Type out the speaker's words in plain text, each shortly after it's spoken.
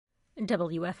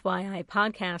WFYI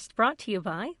podcast brought to you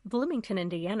by Bloomington,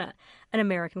 Indiana, an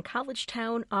American college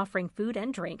town offering food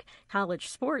and drink, college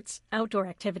sports, outdoor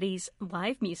activities,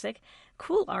 live music,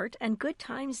 cool art, and good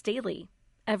times daily.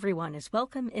 Everyone is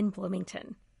welcome in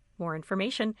Bloomington. More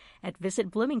information at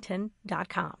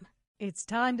visitbloomington.com. It's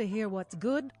time to hear what's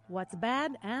good, what's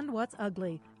bad, and what's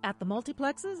ugly at the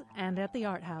multiplexes and at the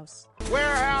Art House.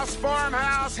 Warehouse,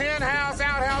 farmhouse, hen house,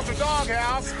 outhouse, or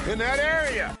doghouse in that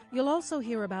area. You'll also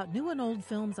hear about new and old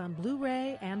films on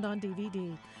Blu-ray and on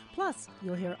DVD. Plus,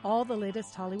 you'll hear all the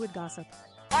latest Hollywood gossip.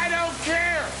 I don't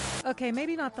care! Okay,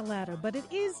 maybe not the latter, but it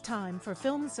is time for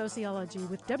Film Sociology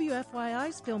with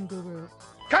WFYI's film guru.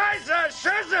 Kaiser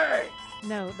Soze!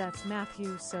 No, that's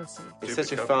Matthew Sosi. It's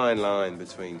such a fine line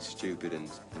between stupid and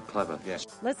clever, yes.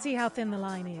 Let's see how thin the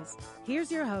line is. Here's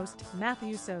your host,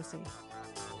 Matthew Sosi.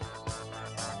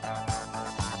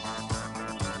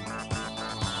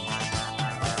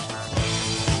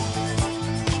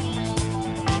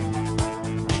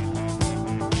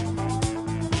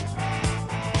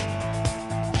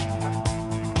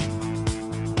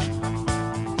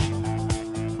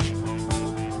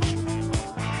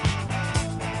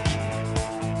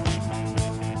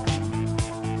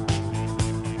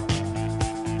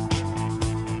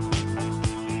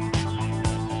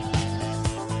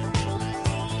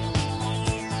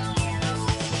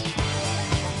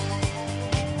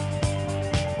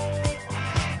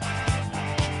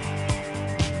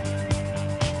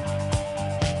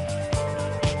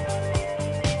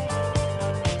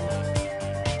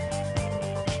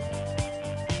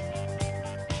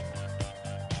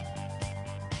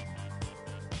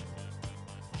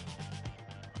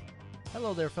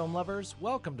 Hello there, film lovers.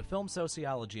 Welcome to Film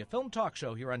Sociology, a film talk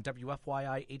show here on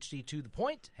WFYI HD2 The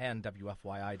Point and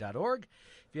WFYI.org.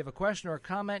 If you have a question or a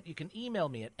comment, you can email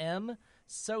me at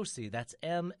msocey, that's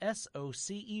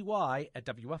M-S-O-C-E-Y, at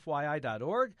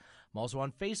WFYI.org. I'm also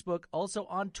on Facebook, also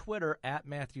on Twitter, at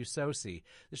Matthew Sosi.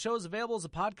 The show is available as a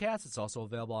podcast. It's also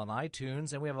available on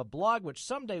iTunes, and we have a blog which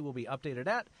someday will be updated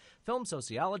at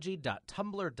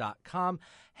filmsociology.tumblr.com.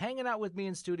 Hanging out with me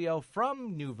in studio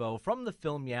from Nuvo, from the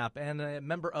Film Yap, and a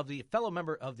fellow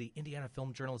member of the Indiana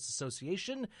Film Journalists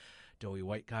Association, doughy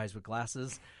white guys with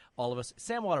glasses, all of us.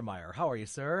 Sam Watermeyer, how are you,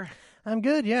 sir? I'm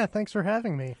good, yeah. Thanks for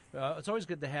having me. It's always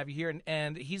good to have you here.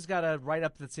 And he's got a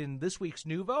write-up that's in this week's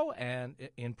Nuvo, and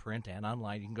in print and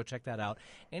online. You can go check that out.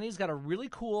 And he's got a really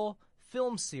cool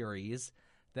film series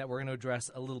that we're going to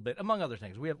address a little bit, among other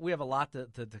things. We have a lot to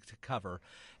cover.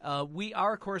 We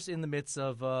are, of course, in the midst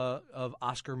of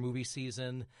Oscar movie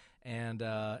season, and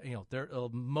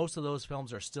most of those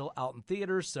films are still out in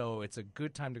theaters, so it's a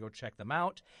good time to go check them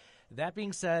out. That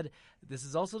being said, this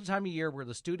is also the time of year where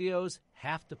the studios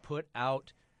have to put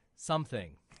out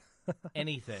something,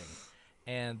 anything.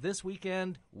 And this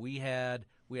weekend we had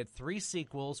 3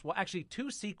 sequels. Well, actually 2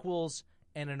 sequels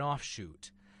and an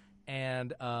offshoot.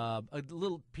 And a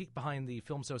little peek behind the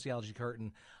Film Sociology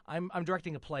curtain. I'm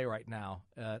directing a play right now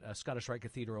at Scottish Rite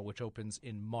Cathedral, which opens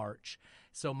in March.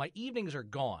 So my evenings are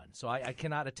gone. So I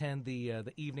cannot attend the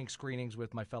evening screenings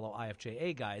with my fellow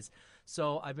IFJA guys.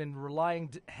 So I've been relying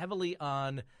heavily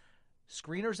on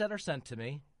screeners that are sent to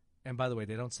me. And by the way,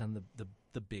 they don't send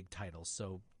the big titles,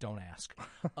 so don't ask.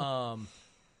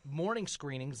 Morning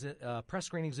screenings, press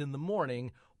screenings in the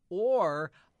morning,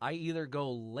 or I either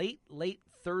go late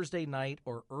Thursday night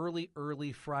or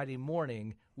early Friday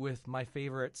morning with my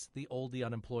favorites, the old, the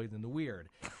unemployed, and the weird.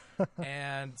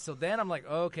 And so then I'm like,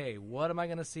 okay, what am I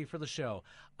going to see for the show?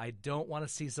 I don't want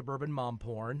to see suburban mom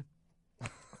porn.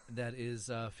 That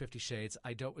is 50 Shades.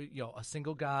 I don't, a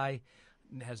single guy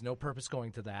has no purpose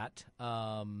going to that.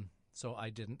 So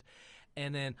I didn't.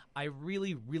 And then I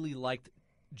really, really liked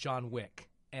John Wick.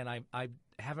 And I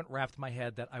haven't wrapped my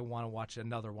head that I want to watch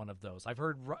another one of those. I've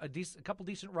heard a couple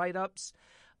decent write-ups,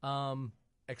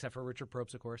 except for Richard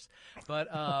Probst, of course. But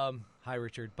hi,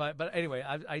 Richard. But anyway,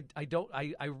 I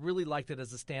really liked it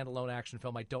as a standalone action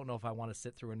film. I don't know if I want to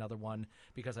sit through another one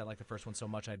because I like the first one so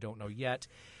much. I don't know yet.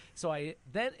 So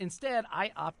instead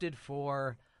I opted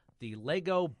for the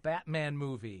Lego Batman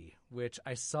movie, which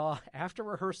I saw after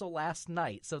rehearsal last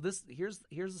night. So here's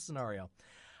the scenario.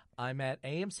 I'm at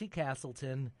AMC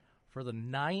Castleton for the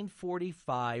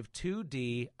 9:45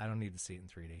 2D. I don't need to see it in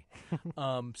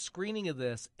 3D. Screening of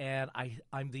this, and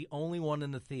I'm the only one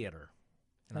in the theater.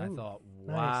 And I thought,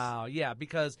 wow, nice. Yeah,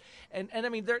 because and I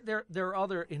mean there are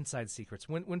other inside secrets.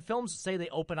 When films say they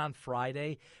open on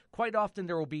Friday, quite often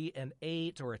there will be an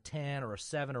 8 or a 10 or a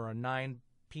 7 or a 9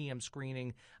 p.m.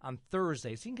 screening on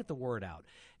Thursday, so you can get the word out.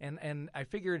 And I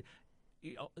figured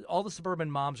all the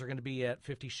suburban moms are going to be at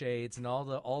 50 Shades, and all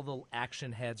the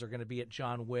action heads are going to be at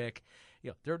John Wick.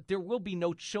 there will be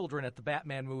no children at the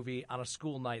Batman movie on a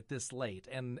school night this late,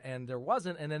 and there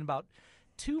wasn't. And then about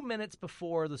 2 minutes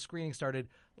before the screening started,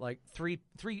 like three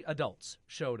adults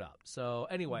showed up. So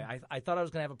anyway, I thought I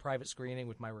was going to have a private screening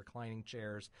with my reclining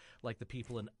chairs, like the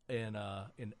people in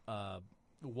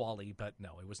WALL-E, but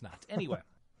no, it was not. Anyway,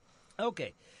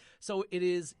 okay. So it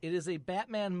is a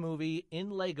Batman movie in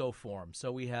Lego form.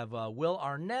 So we have Will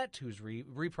Arnett, who's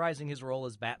reprising his role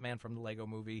as Batman from the Lego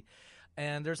movie.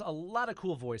 And there's a lot of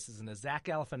cool voices in this. Zach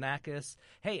Galifianakis.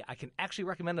 Hey, I can actually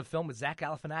recommend a film with Zach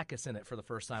Galifianakis in it for the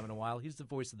first time in a while. He's the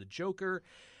voice of the Joker.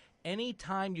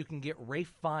 Anytime you can get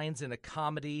Ralph Fiennes in a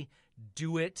comedy,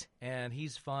 do it. And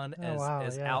he's fun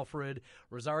as Alfred.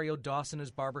 Rosario Dawson as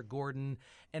Barbara Gordon.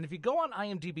 And if you go on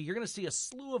IMDb, you're going to see a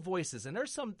slew of voices. And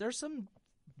there's some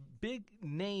big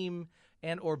name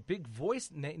and or big voice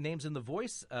names in the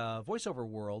voiceover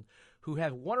world who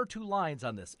have one or two lines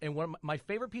on this. And one of my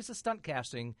favorite piece of stunt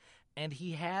casting, and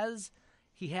he had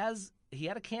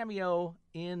a cameo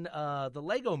in the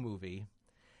Lego movie,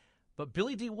 but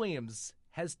Billy D. Williams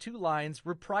has 2 lines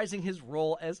reprising his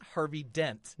role as Harvey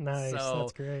Dent. Nice, so,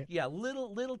 that's great. Yeah,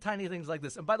 little tiny things like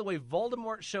this. And by the way,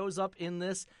 Voldemort shows up in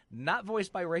this, not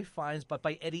voiced by Ralph Fiennes, but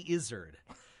by Eddie Izzard.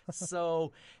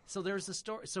 So there's the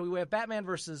story. So we have Batman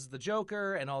versus the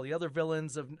Joker and all the other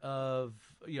villains of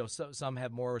some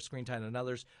have more screen time than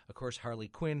others. Of course, Harley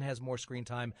Quinn has more screen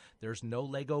time. There's no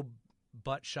Lego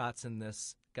butt shots in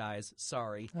this, guys.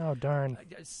 Sorry. Oh, darn.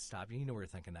 Stop. You know we were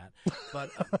thinking that.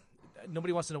 But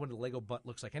nobody wants to know what a Lego butt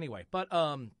looks like anyway. But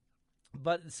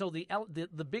so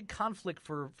the big conflict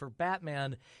for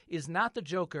Batman is not the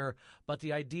Joker, but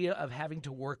the idea of having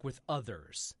to work with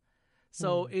others.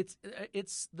 So it's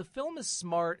the film is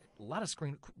smart. A lot of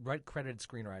credited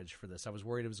screenwriters for this. I was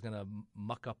worried it was going to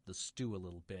muck up the stew a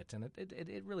little bit, and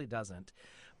it really doesn't.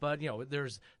 But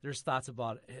there's thoughts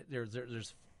about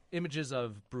there's images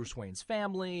of Bruce Wayne's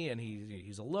family, and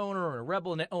he's a loner and a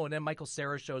rebel. And then Michael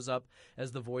Cera shows up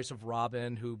as the voice of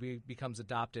Robin, who becomes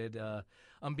adopted,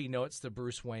 unbeknownst to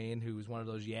Bruce Wayne, who's one of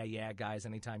those yeah guys.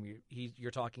 Anytime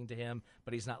you're talking to him,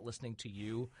 but he's not listening to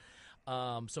you.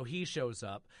 So he shows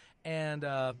up, and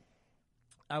I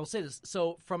will say this.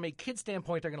 So from a kid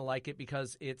standpoint, they're going to like it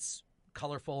because it's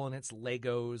colorful and it's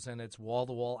Legos and it's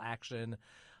wall-to-wall action.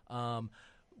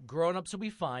 Grown-ups will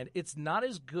be fine. It's not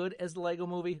as good as the Lego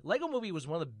Movie. Lego Movie was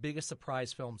one of the biggest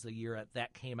surprise films of the year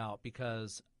that came out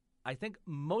because I think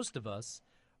most of us,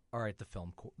 all right, the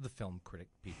film critic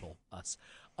people, us,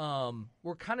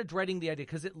 we're kind of dreading the idea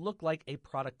because it looked like a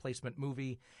product placement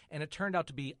movie, and it turned out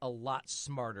to be a lot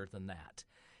smarter than that.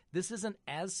 This isn't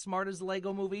as smart as the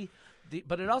Lego Movie,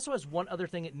 but it also has one other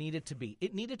thing it needed to be.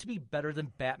 It needed to be better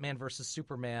than Batman versus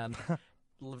Superman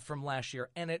from last year,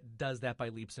 and it does that by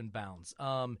leaps and bounds.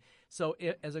 So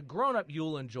as a grown-up,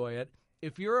 you'll enjoy it.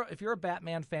 If you're a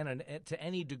Batman fan and to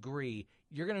any degree,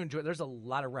 you're going to enjoy it. There's a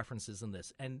lot of references in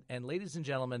this. And ladies and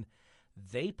gentlemen,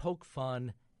 they poke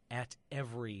fun at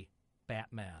every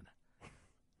Batman.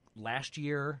 Last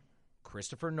year,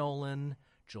 Christopher Nolan,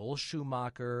 Joel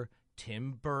Schumacher,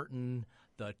 Tim Burton,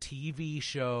 the TV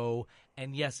show,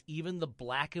 and yes, even the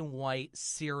black and white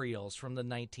serials from the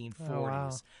 1940s. Oh,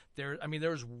 wow.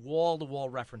 There's wall-to-wall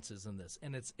references in this,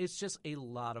 and it's just a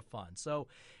lot of fun. So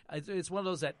it's one of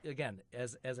those that, again,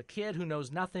 as a kid who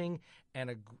knows nothing and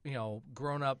a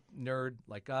grown-up nerd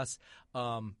like us,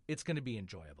 it's going to be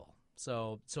enjoyable.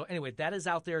 So anyway, that is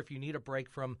out there if you need a break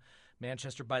from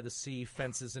Manchester by the Sea,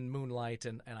 fences, and moonlight,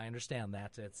 and I understand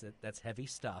that. That's heavy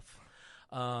stuff.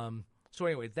 So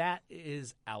anyway, that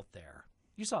is out there.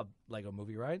 You saw Lego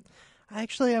Movie, right? I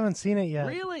actually haven't seen it yet.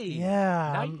 Really?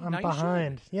 Yeah, Now I'm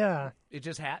behind. Yeah. It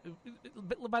just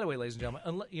by the way, ladies and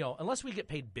gentlemen, unless we get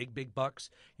paid big bucks,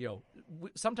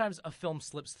 sometimes a film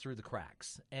slips through the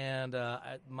cracks. And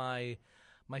my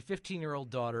 15-year-old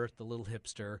daughter, the little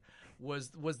hipster, was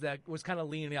kind of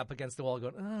leaning up against the wall,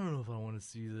 going, I don't know if I want to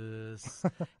see this,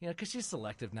 because she's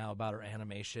selective now about her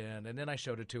animation. And then I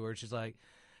showed it to her, and she's like,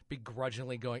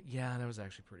 begrudgingly going, yeah, that was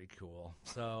actually pretty cool.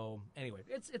 So anyway,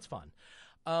 it's fun.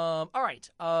 All right,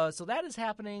 so that is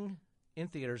happening in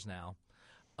theaters now.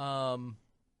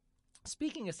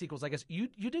 Speaking of sequels, I guess you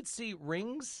did see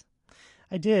Rings.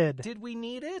 I did. Did we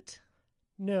need it?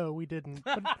 No, we didn't.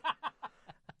 But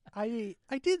I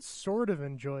did sort of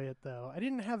enjoy it, though. I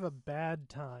didn't have a bad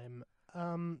time.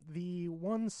 The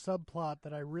one subplot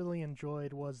that I really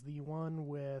enjoyed was the one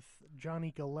with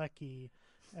Johnny Galecki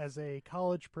as a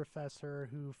college professor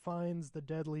who finds the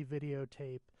deadly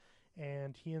videotape,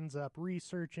 and he ends up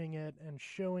researching it and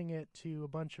showing it to a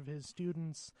bunch of his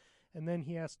students, and then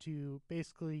he has to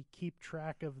basically keep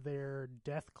track of their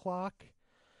death clock.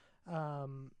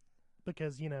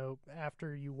 because,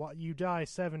 after you die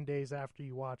 7 days after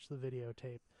you watch the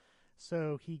videotape.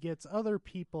 So he gets other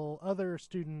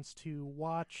students to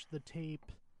watch the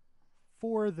tape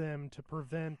for them to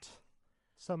prevent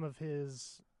some of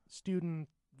his student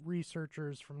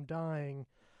researchers from dying.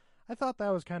 I thought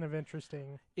that was kind of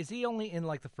interesting. Is he only in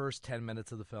like the first 10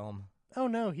 minutes of the film? Oh,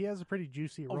 no, he has a pretty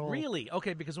juicy role. Oh, really?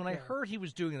 Okay, because when I heard he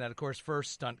was doing that, of course,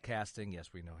 first stunt casting, yes,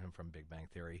 we know him from Big Bang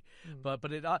Theory, but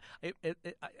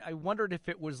I wondered if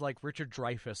it was like Richard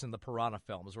Dreyfuss in the Piranha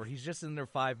films, where he's just in there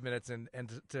 5 minutes and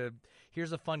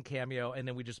here's a fun cameo, and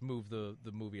then we just move the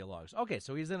movie along. So, okay,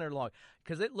 so he's in there long,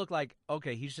 because it looked like,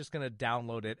 okay, he's just going to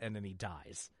download it, and then he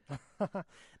dies.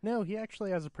 No, he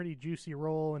actually has a pretty juicy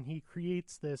role, and he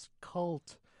creates this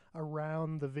cult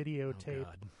around the videotape. Oh,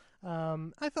 God.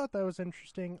 I thought that was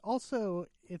interesting. Also,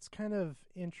 it's kind of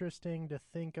interesting to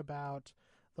think about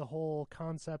the whole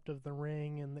concept of the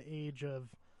Ring in the age of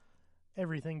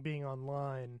everything being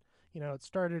online. It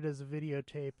started as a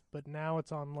videotape, but now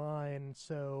it's online,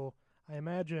 so I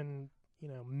imagine,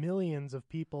 millions of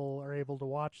people are able to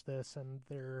watch this, and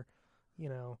they're,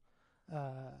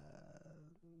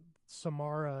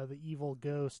 Samara, the evil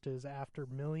ghost, is after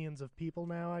millions of people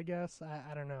now, I guess.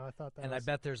 I don't know. I thought that I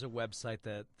bet there's a website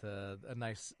that a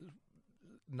nice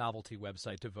novelty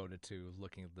website devoted to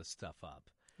looking this stuff up.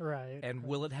 Right. And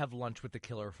will it have lunch with the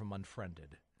killer from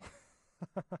Unfriended?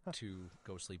 Two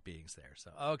ghostly beings there.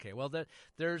 So, okay, well,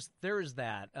 there is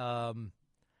that.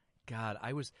 God,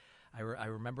 I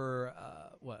remember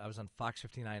I was on Fox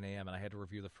 59 AM and I had to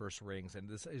review the first Rings, and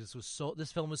this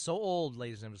film was so old,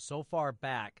 ladies and gentlemen, so far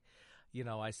back.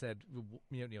 I said,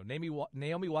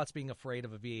 Naomi Watts being afraid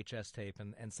of a VHS tape,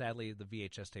 and sadly the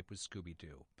VHS tape was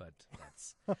Scooby-Doo. But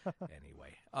that's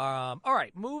anyway. All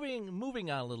right, moving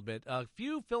on a little bit. A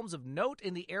few films of note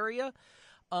in the area.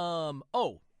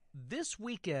 This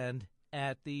weekend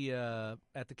at the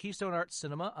Keystone Arts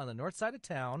Cinema on the north side of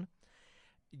town,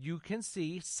 you can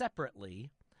see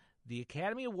separately the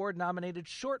Academy Award nominated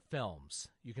short films.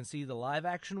 You can see the live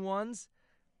action ones,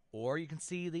 or you can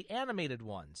see the animated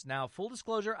ones. Now, full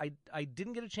disclosure, I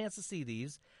didn't get a chance to see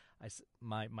these.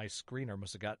 My screener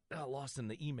must have got lost in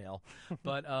the email.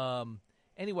 But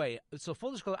anyway, so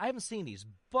full disclosure, I haven't seen these,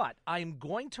 but I'm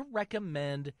going to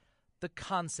recommend the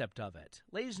concept of it.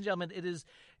 Ladies and gentlemen, it is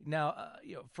now,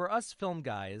 for us film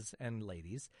guys and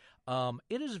ladies,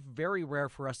 it is very rare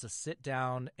for us to sit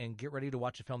down and get ready to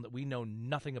watch a film that we know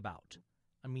nothing about.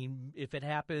 I mean, if it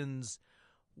happens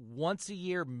once a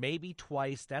year, maybe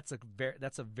twice, that's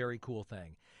a very cool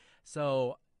thing.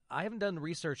 So I haven't done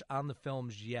research on the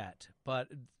films yet, but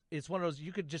it's one of those,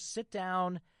 you could just sit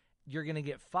down. You're going to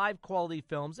get 5 quality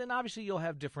films, and obviously you'll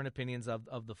have different opinions of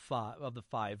the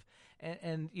five.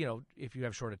 And if you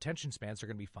have short attention spans, they're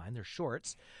going to be fine. They're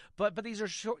shorts, but these are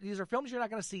films you're not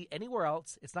going to see anywhere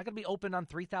else. It's not going to be open on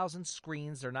 3,000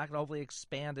 screens. They're not going to overly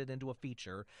expand it into a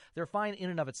feature. They're fine in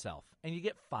and of itself, and you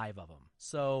get 5 of them.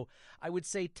 So I would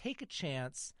say take a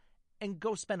chance and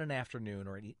go spend an afternoon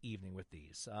or an evening with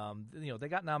these. They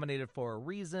got nominated for a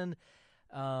reason.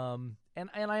 And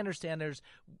I understand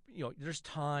there's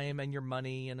time and your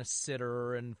money and a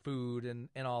sitter and food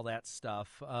and all that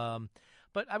stuff.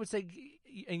 But I would say,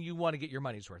 and you want to get your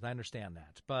money's worth. I understand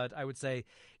that. But I would say,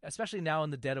 especially now in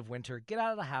the dead of winter, get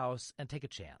out of the house and take a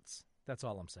chance. That's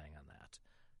all I'm saying on that.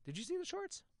 Did you see the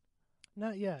shorts?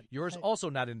 Not yet. Yours also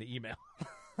not in the email.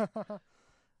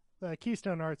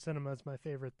 Keystone Arts Cinema is my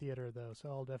favorite theater, though, so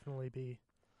I'll definitely be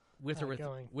with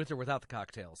or without the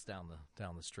cocktails down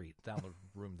the street, down the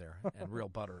room there, and real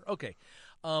butter. Okay.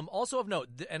 Also of note,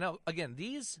 and again,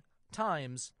 these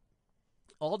times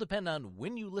all depend on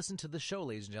when you listen to the show,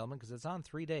 ladies and gentlemen, because it's on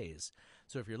 3 days.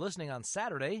 So if you're listening on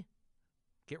Saturday,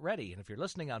 get ready. And if you're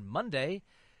listening on Monday,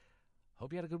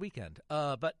 hope you had a good weekend.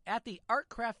 But at the Art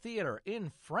Craft Theater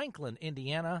in Franklin,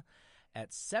 Indiana,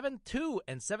 at 2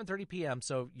 and 7:30 p.m.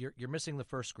 So you're missing the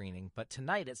first screening. But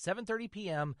tonight at 7:30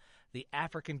 p.m., The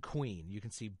African Queen. You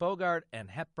can see Bogart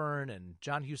and Hepburn and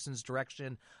John Huston's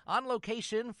direction on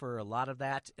location for a lot of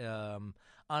that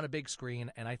on a big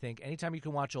screen. And I think anytime you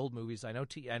can watch old movies, I know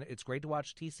and it's great to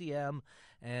watch TCM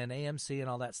and AMC and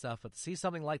all that stuff, but to see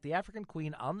something like The African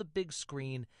Queen on the big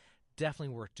screen,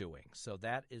 definitely worth doing. So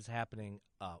that is happening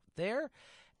out there.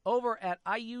 Over at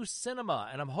IU Cinema,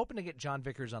 and I'm hoping to get John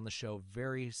Vickers on the show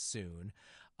very soon.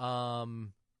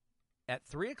 At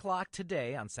 3 o'clock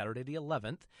today, on Saturday the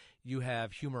 11th, you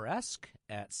have Humoresque.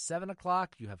 At 7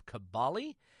 o'clock, you have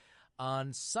Kabali.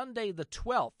 On Sunday the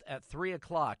 12th, at 3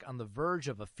 o'clock, On the Verge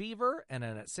of a Fever. And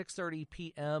then at 6:30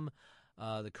 p.m.,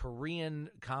 the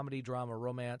Korean comedy drama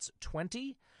romance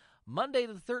 20. Monday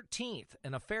the 13th,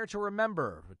 An Affair to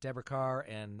Remember with Deborah Carr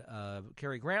and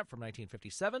Cary Grant from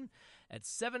 1957. At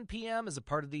 7 p.m. as a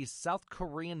part of the South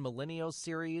Korean Millennial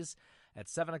series. At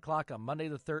 7 o'clock on Monday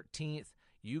the 13th,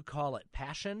 You Call It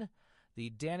Passion. The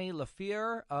Danny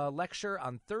Lafiere lecture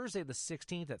on Thursday the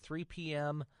 16th at 3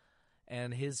 p.m.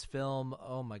 And his film,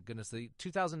 oh my goodness, the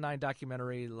 2009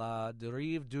 documentary La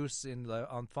Dérive douce in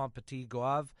l'enfant petit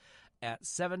Gauve at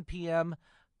 7 p.m.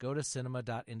 Go to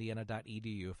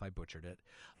cinema.indiana.edu if I butchered it.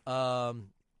 And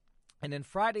then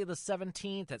Friday the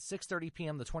 17th at 6:30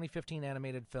 p.m., the 2015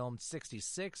 animated film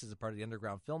 66 is a part of the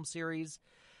Underground Film Series.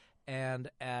 And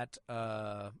at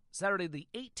Saturday the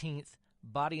 18th,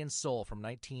 Body and Soul from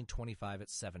 1925 at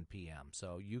 7 p.m.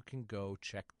 So you can go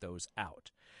check those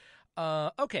out.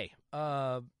 Okay,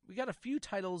 we got a few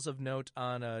titles of note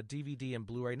on DVD and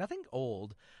Blu-ray. Nothing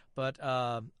old, but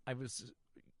I was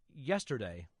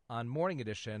yesterday on Morning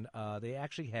Edition. They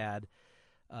actually had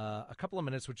a couple of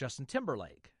minutes with Justin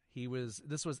Timberlake.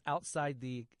 This was outside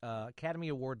the Academy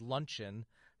Award luncheon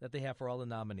that they have for all the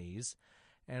nominees,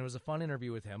 and it was a fun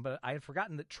interview with him. But I had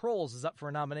forgotten that Trolls is up for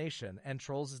a nomination, and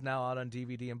Trolls is now out on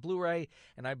DVD and Blu-ray.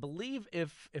 And I believe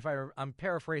I'm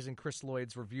paraphrasing Chris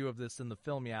Lloyd's review of this in the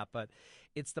Film Yap, but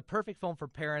it's the perfect film for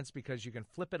parents because you can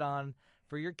flip it on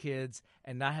for your kids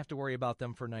and not have to worry about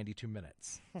them for 92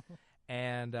 minutes.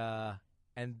 And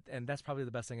that's probably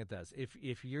the best thing it does.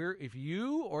 If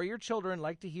you or your children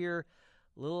like to hear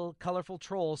little colorful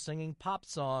trolls singing pop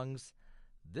songs,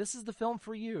 this is the film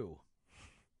for you.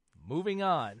 Moving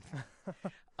on.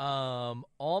 Also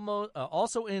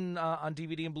on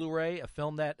DVD and Blu-ray, a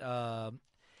film that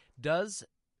does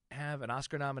have an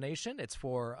Oscar nomination. It's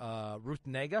for Ruth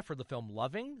Negga for the film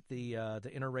Loving, the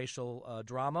interracial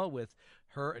drama with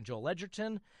her and Joel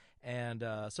Edgerton. And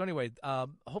so anyway,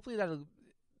 hopefully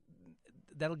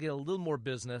that'll get a little more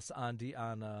business on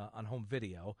home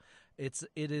video. It's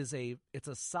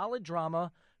a solid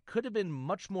drama. Could have been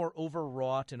much more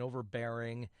overwrought and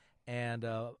overbearing, and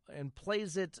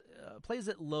plays it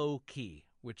low key,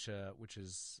 which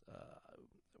was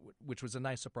a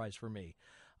nice surprise for me.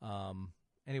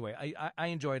 Anyway, I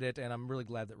enjoyed it, and I'm really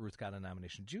glad that Ruth got a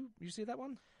nomination. Did you see that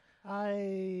one?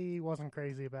 I wasn't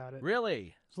crazy about it.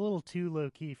 Really? It's a little too low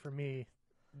key for me.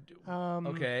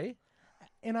 Okay.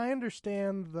 And I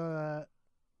understand the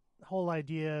whole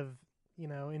idea of,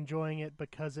 enjoying it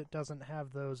because it doesn't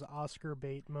have those Oscar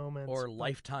bait moments. Or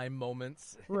lifetime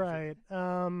moments. Right.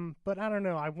 But I don't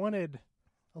know. I wanted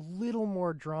a little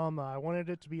more drama. I wanted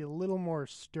it to be a little more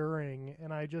stirring,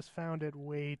 and I just found it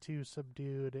way too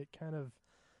subdued. It kind of,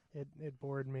 it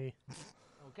bored me.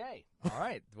 Okay. All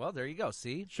right. Well, there you go.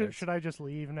 See? Should I just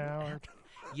leave now? Or...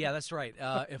 Yeah, that's right.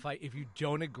 If you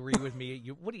don't agree with me,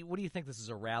 what do you think? This is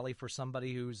a rally for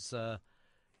somebody who's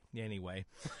anyway.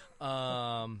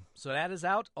 So that is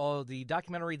out. The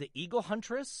documentary "The Eagle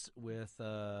Huntress" with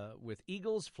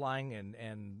eagles flying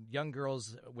and young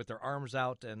girls with their arms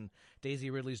out, and Daisy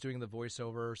Ridley's doing the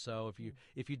voiceover. So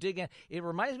if you dig in, it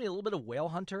reminds me a little bit of Whale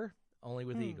Hunter, only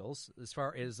with eagles, as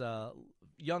far as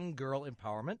young girl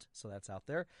empowerment. So that's out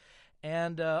there.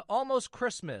 And Almost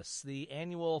Christmas, the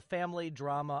annual family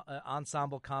drama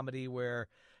ensemble comedy where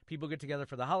people get together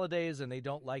for the holidays and they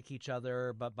don't like each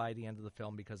other, but by the end of the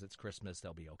film, because it's Christmas,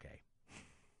 they'll be okay.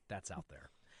 That's out there.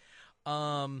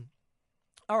 All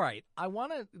right.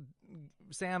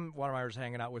 Sam Watermeyer's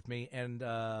hanging out with me. And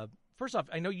first off,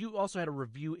 I know you also had a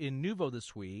review in Nuvo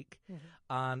this week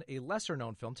on a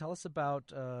lesser-known film. Tell us about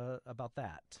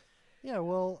that. Yeah,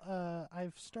 well,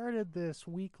 I've started this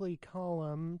weekly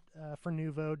column for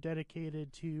Nuvo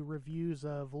dedicated to reviews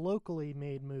of locally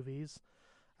made movies.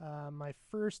 My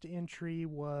first entry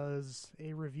was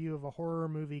a review of a horror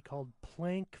movie called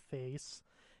Plank Face,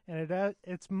 and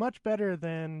it's much better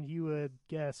than you would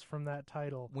guess from that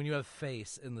title. When you have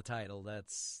face in the title,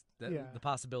 the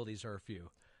possibilities are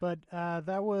few. But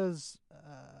that was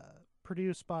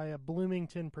produced by a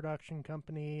Bloomington production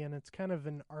company, and it's kind of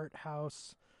an art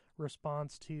house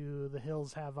response to The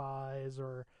Hills Have Eyes,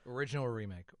 or original or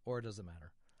remake, or does it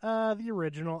matter? The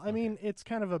original. I mean, it's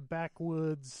kind of a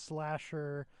backwoods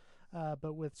slasher,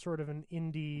 but with sort of an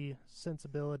indie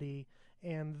sensibility.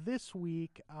 And this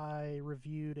week I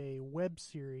reviewed a web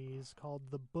series called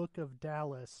The Book of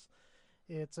Dallas.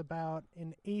 It's about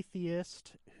an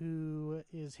atheist who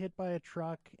is hit by a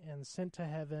truck and sent to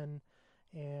heaven,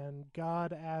 and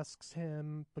God asks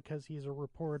him, because he's a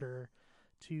reporter,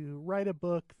 to write a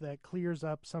book that clears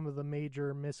up some of the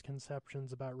major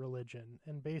misconceptions about religion.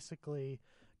 And basically,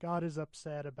 God is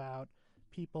upset about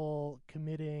people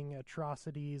committing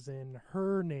atrocities in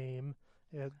her name.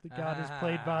 God is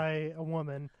played by a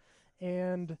woman.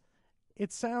 And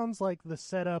it sounds like the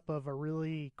setup of a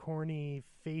really corny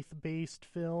faith-based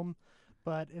film,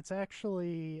 but it's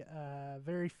actually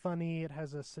very funny. It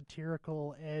has a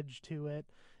satirical edge to it.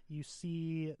 You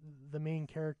see the main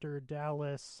character,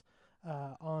 Dallas,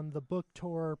 on the book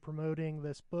tour promoting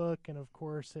this book, and of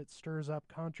course it stirs up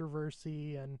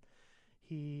controversy, and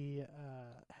he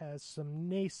has some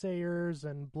naysayers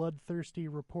and bloodthirsty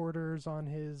reporters on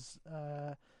his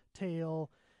tail,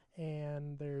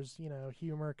 and there's,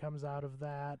 humor comes out of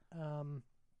that.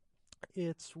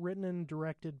 It's written and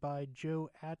directed by Joe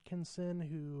Atkinson,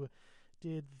 who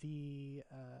did the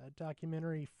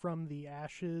documentary From the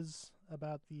Ashes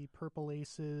about the Purple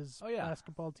Aces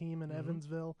basketball team in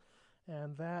Evansville,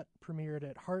 and that premiered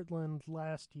at Heartland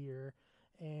last year,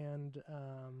 and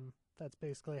that's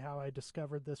basically how I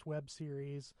discovered this web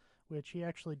series, which he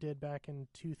actually did back in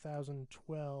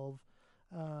 2012.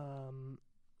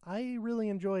 I really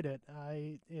enjoyed it.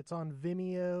 It's on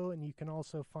Vimeo, and you can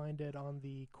also find it on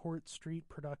the Court Street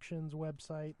Productions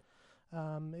website.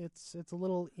 It's a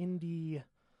little indie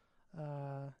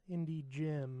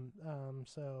gem.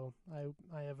 So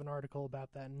I have an article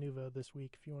about that in Nuvo this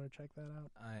week if you want to check that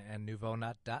out. And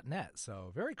Nuvo.net.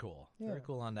 So very cool. Yeah. Very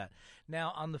cool on that.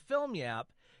 Now, on the Film Yap,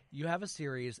 you have a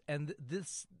series, and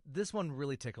this one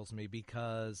really tickles me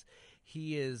because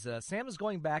Sam is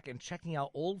going back and checking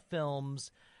out old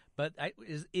films, but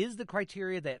is the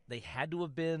criteria that they had to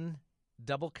have been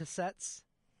double cassettes,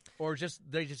 or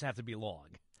they just have to be long?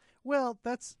 Well,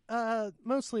 that's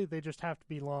mostly they just have to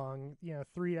be long,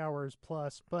 3 hours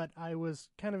plus, but I was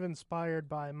kind of inspired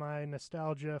by my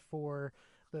nostalgia for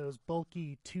those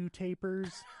bulky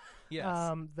two-tapers. Yes.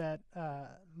 That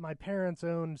my parents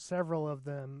owned several of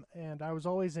them, and I was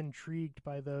always intrigued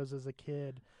by those as a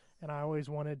kid, and I always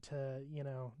wanted to,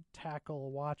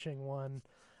 tackle watching one.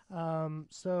 I'm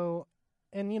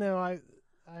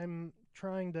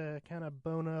trying to kind of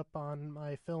bone up on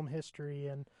my film history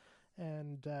and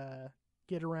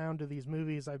get around to these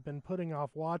movies I've been putting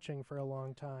off watching for a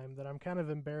long time that I'm kind of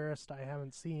embarrassed I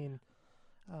haven't seen.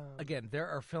 Again, there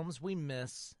are films we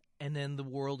miss, and then the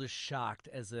world is shocked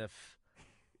as if,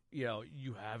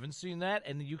 you haven't seen that,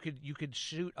 and you could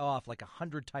shoot off like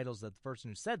 100 titles that the person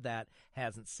who said that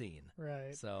hasn't seen.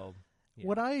 Right. So, yeah.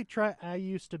 What I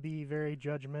used to be very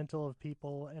judgmental of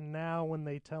people, and now when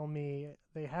they tell me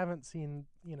they haven't seen,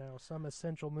 some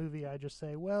essential movie, I just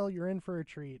say, well, you're in for a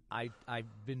treat.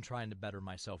 I've been trying to better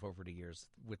myself over the years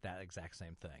with that exact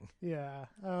same thing. Yeah.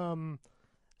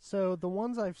 So the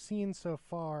ones I've seen so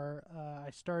far,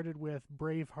 I started with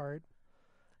Braveheart.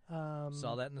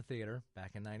 Saw that in the theater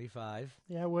back in '95.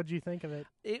 Yeah, what'd you think of it?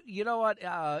 You know what?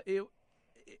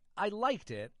 I liked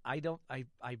it. I don't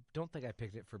think I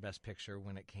picked it for Best Picture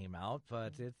when it came out,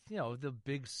 but it's the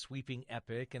big sweeping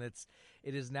epic, and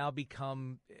it has now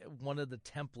become one of the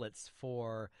templates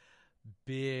for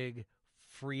big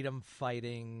freedom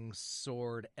fighting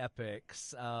sword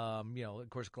epics. Of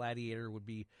course, Gladiator would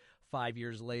be 5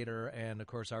 years later, and of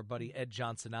course our buddy Ed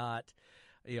Johnsonat.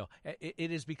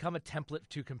 It has become a template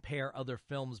to compare other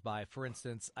films by. For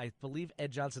instance, I believe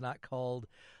Ed Johnsonat called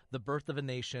The Birth of a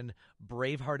Nation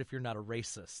Braveheart if you're not a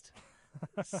racist.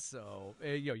 So,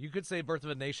 you could say Birth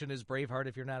of a Nation is Braveheart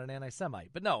if you're not an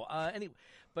anti-Semite. But no, anyway,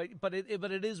 but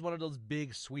it is one of those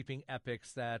big sweeping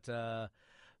epics that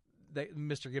that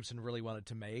Mr. Gibson really wanted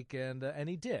to make, and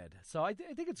he did. So I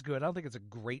think it's good. I don't think it's a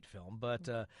great film, but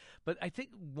I think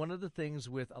one of the things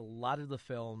with a lot of the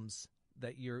films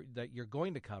that you're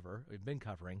going to cover, we've been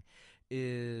covering,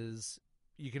 is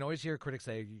you can always hear critics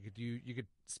say you could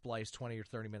splice 20 or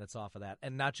 30 minutes off of that,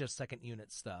 and not just second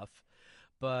unit stuff.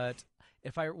 But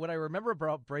what I remember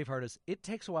about Braveheart is it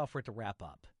takes a while for it to wrap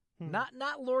up. Not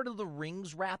Lord of the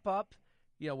Rings wrap up,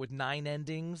 with 9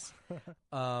 endings.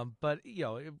 But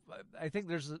I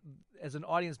think as an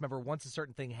audience member, once a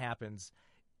certain thing happens,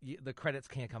 the credits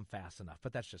can't come fast enough.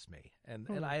 But that's just me, and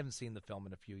I haven't seen the film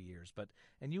in a few years.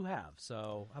 And you have.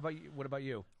 So how about you? What about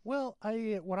you? Well,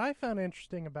 what I found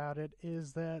interesting about it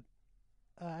is that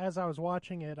as I was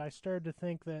watching it, I started to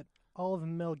think that all of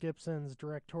Mel Gibson's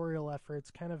directorial efforts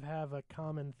kind of have a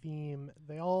common theme.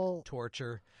 They all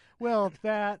torture. Well,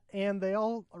 that, and they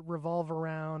all revolve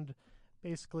around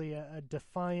basically a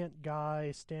defiant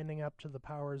guy standing up to the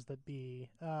powers that be.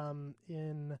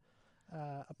 In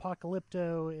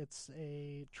Apocalypto, it's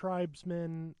a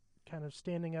tribesman kind of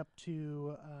standing up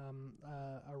to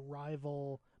a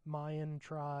rival Mayan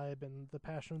tribe, and The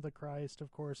Passion of the Christ,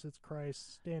 of course, it's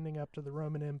Christ standing up to the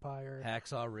Roman Empire.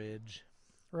 Hacksaw Ridge.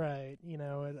 Right.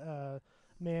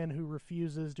 man who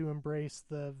refuses to embrace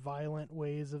the violent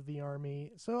ways of the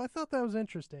army. So I thought that was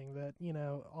interesting that,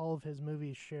 all of his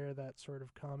movies share that sort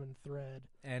of common thread.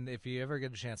 And if you ever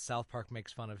get a chance, South Park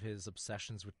makes fun of his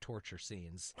obsessions with torture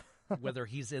scenes, whether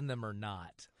he's in them or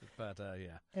not. But,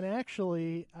 yeah. And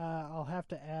actually, I'll have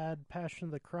to add Passion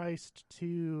of the Christ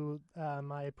to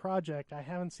my project. I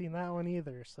haven't seen that one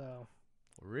either, so...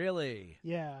 Really?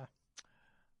 Yeah.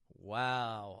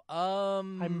 Wow.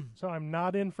 I'm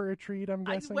not in for a treat, I'm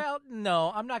guessing.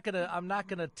 No, I'm not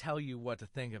gonna tell you what to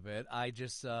think of it. I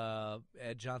just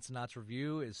Ed Johnson Knott's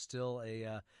review is still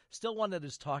one that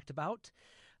is talked about.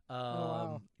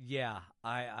 Wow. Yeah,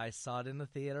 I saw it in the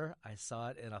theater. I saw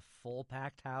it in a full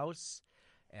packed house,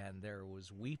 and there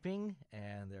was weeping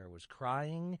and there was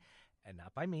crying, and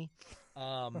not by me.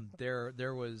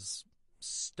 There was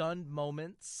stunned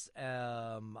moments.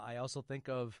 I also think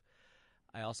of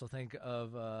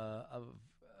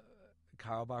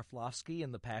Karl Barflofsky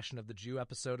in the Passion of the Jew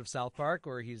episode of South Park,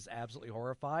 where he's absolutely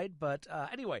horrified. But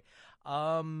anyway,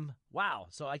 wow!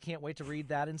 So I can't wait to read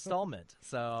that installment.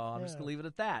 So I'm just gonna leave it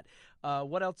at that.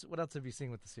 What else have you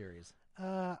seen with the series?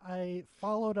 I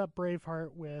followed up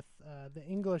Braveheart with The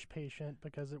English Patient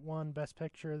because it won Best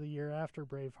Picture of the year after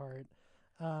Braveheart.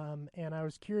 And I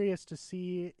was curious to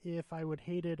see if I would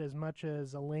hate it as much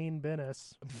as Elaine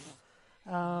Bennis.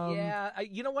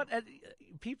 You know what?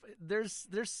 People, there's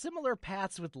similar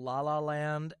paths with La La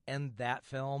Land and that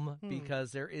film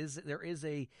because there is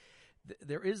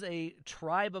a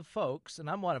tribe of folks, and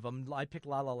I'm one of them. I picked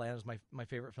La La Land as my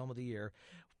favorite film of the year.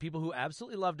 People who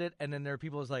absolutely loved it, and then there are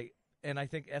people who's like, and I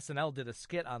think SNL did a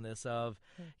skit on this of,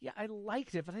 I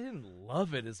liked it, but I didn't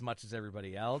love it as much as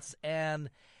everybody else. And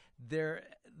the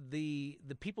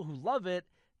people who love it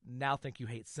now think you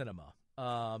hate cinema.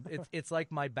 It's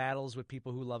like my battles with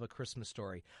people who love A Christmas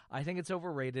Story. I think it's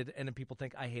overrated, and then people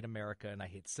think I hate America and I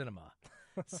hate cinema.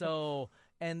 So,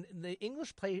 and the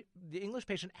English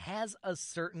Patient has a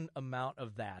certain amount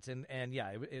of that, and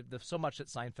so much that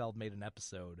Seinfeld made an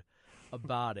episode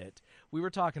about it. We were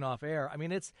talking off air. I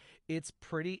mean, it's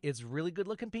really good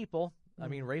looking people. I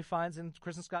mean, Ray Fiennes and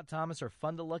Kristen Scott Thomas are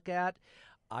fun to look at.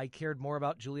 I cared more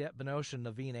about Juliette Binoche and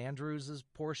Naveen Andrews'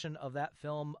 portion of that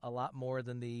film a lot more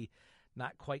than the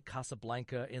not quite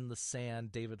Casablanca in the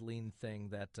sand David Lean thing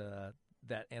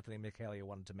that Anthony Michaelia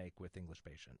wanted to make with English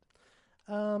Patient.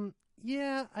 I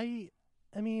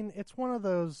mean, it's one of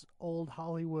those old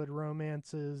Hollywood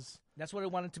romances. That's what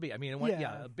it wanted to be. I mean,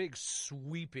 a big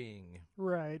sweeping.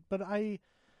 Right, but I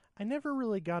never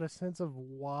really got a sense of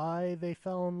why they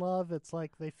fell in love. It's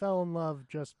like they fell in love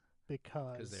just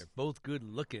because they're both good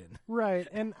looking. Right,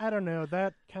 and I don't know,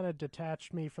 that kind of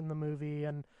detached me from the movie,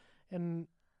 and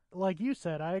like you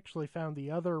said, I actually found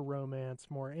the other romance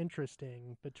more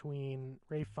interesting between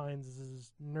Ray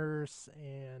Fiennes' nurse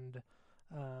and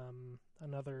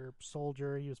another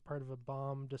soldier. He was part of a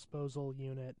bomb disposal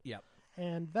unit. Yep.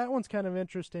 And that one's kind of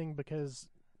interesting because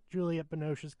Juliette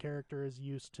Binoche's character is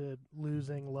used to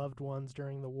losing loved ones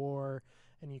during the war,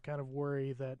 and you kind of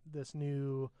worry that this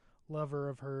new lover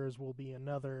of hers will be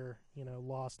another,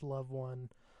 lost loved one.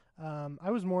 I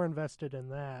was more invested in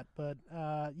that, but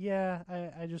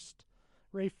I just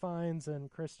Ray Fiennes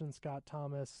and Kristen Scott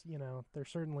Thomas, they're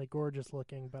certainly gorgeous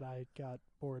looking, but I got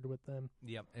bored with them.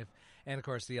 Yep. And of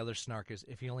course the other snark is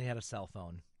if you only had a cell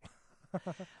phone.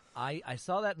 I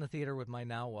saw that in the theater with my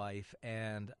now wife,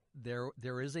 and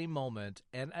there is a moment,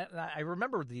 and I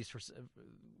remember these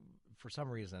for some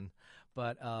reason,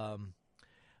 but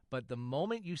the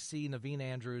moment you see Naveen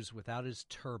Andrews without his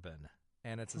turban,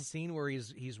 and it's a scene where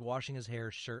he's washing his hair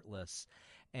shirtless,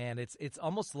 and it's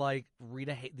almost like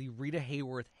the Rita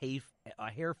Hayworth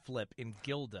hair flip in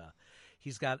Gilda.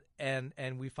 He's got and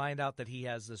we find out that he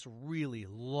has this really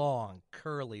long,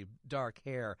 curly, dark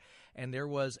hair, and there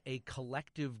was a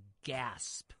collective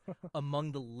gasp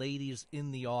among the ladies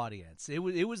in the audience. It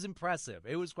was impressive.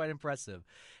 It was quite impressive,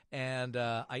 and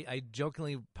I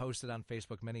jokingly posted on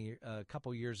Facebook a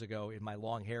couple years ago in my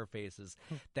long hair phases.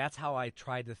 That's how I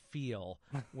tried to feel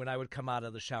when I would come out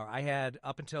of the shower. I had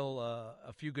up until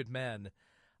A Few Good Men.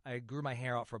 I grew my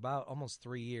hair out for about almost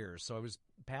 3 years, so I was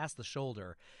past the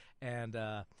shoulder. And,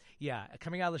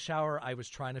 coming out of the shower, I was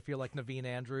trying to feel like Naveen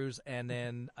Andrews, and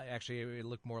then it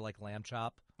looked more like lamb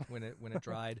chop when it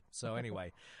dried. So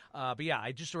anyway,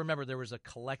 I just remember there was a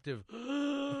collective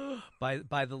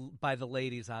by the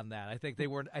ladies on that. I think they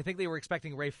were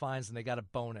expecting Ray Fiennes, and they got a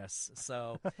bonus.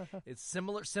 So it's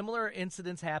similar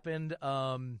incidents happened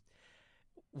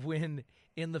when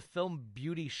in the film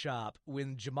Beauty Shop,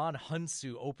 when Djimon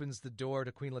Hounsou opens the door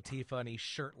to Queen Latifah and he's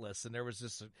shirtless, and there was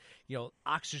this,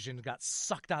 oxygen got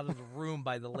sucked out of the room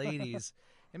by the ladies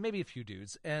and maybe a few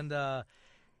dudes, and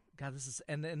God, this is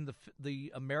and then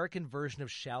the American version of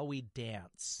Shall We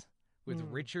Dance with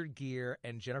Richard Gere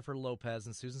and Jennifer Lopez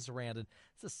and Susan Sarandon.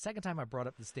 It's the second time I brought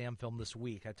up this damn film this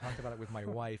week. I talked about it with my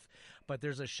wife, but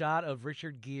there's a shot of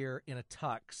Richard Gere in a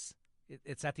tux.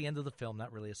 It's at the end of the film,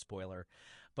 not really a spoiler,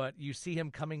 but you see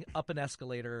him coming up an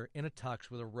escalator in a tux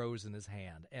with a rose in his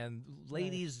hand, and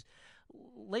ladies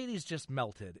just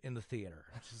melted in the theater.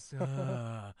 Just,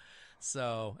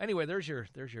 so anyway, there's your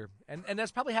and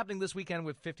that's probably happening this weekend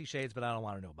with 50 Shades, but I don't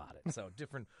want to know about it. So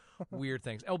different weird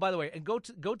things. Oh, by the way, and go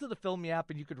to the Film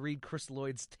Yap and you could read Chris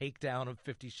Lloyd's takedown of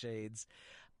 50 Shades.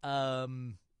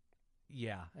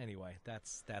 Yeah. Anyway,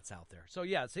 that's out there. So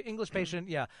yeah, it's the English Patient.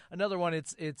 Yeah, another one.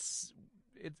 It's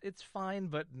fine,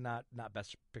 but not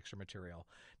best picture material.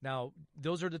 Now,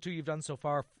 those are the two you've done so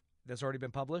far. That's already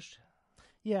been published.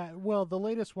 Yeah, well, the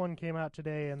latest one came out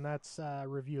today, and that's a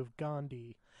review of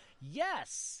Gandhi.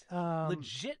 Yes,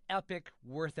 legit epic,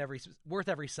 worth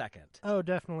every second. Oh,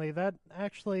 definitely. That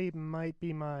actually might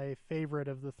be my favorite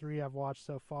of the three I've watched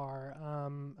so far.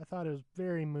 I thought it was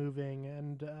very moving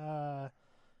and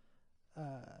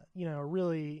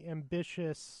really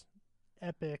ambitious,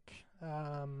 epic,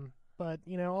 but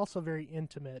also very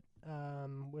intimate,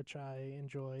 which I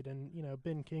enjoyed. And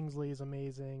Ben Kingsley is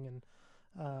amazing,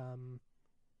 and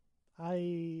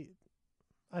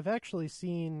I've actually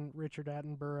seen Richard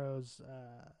Attenborough's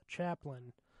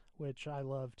Chaplin, which I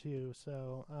love too.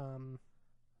 So,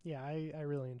 I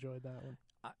really enjoyed that one.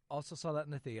 I also saw that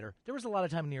in the theater. There was a lot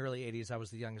of time in the early 80s. I was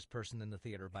the youngest person in the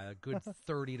theater by a good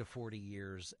 30 to 40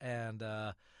 years. And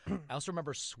I also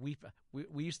remember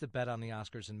we used to bet on the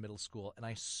Oscars in middle school, and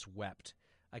I swept.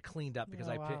 I cleaned up because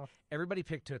everybody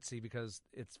picked Tootsie because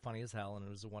it's funny as hell and it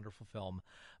was a wonderful film,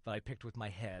 but I picked with my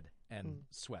head and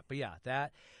swept. But yeah,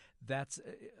 that's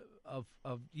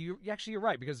you. Actually, you're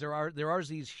right, because there are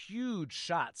these huge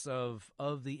shots of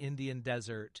the Indian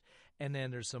desert, and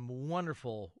then there's some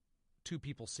wonderful two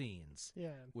people scenes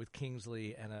with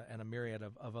Kingsley and a myriad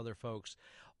of other folks.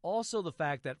 Also, the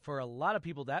fact that for a lot of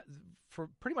people, that for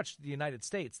pretty much the United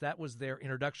States, that was their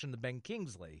introduction to Ben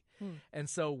Kingsley. And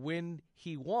so when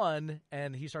he won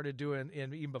and he started doing,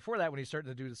 and even before that, when he started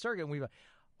to do the circuit, and we went,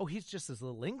 oh, he's just this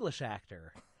little English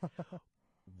actor.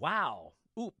 Wow.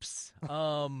 Oops.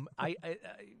 I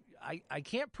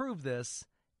can't prove this,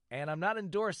 and I'm not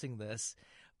endorsing this,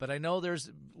 but I know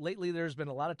lately there's been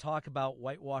a lot of talk about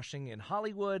whitewashing in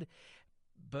Hollywood,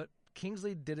 but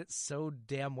Kingsley did it so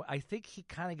damn well. I think he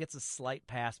kind of gets a slight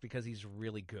pass because he's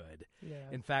really good. Yeah.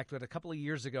 In fact, a couple of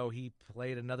years ago, he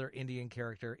played another Indian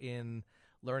character in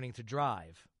Learning to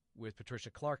Drive with Patricia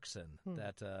Clarkson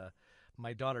that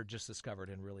my daughter just discovered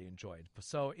and really enjoyed.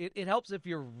 So it helps if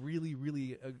you're really,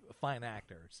 really a fine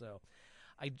actor. So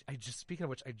I just, speaking of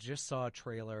which, I just saw a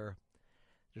trailer.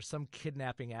 There's some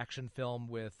kidnapping action film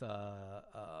with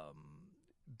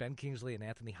Ben Kingsley and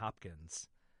Anthony Hopkins.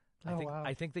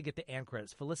 I think they get the end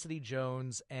credits. Felicity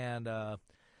Jones and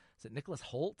is it Nicholas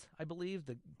Hoult, I believe,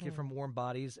 the kid from Warm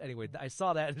Bodies. Anyway, I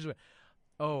saw that and just went,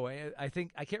 oh, I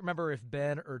can't remember if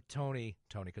Ben or Tony,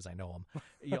 because I know him.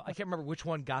 I can't remember which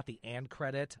one got the and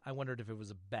credit. I wondered if it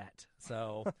was a bet.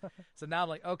 So now I'm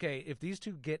like, okay, if these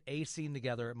two get a scene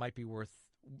together, it might be worth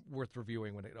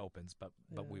reviewing when it opens, but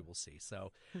we will see.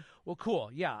 So, well, cool.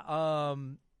 Yeah.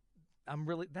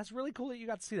 That's really cool that you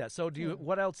got to see that. So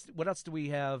what else do we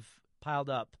have piled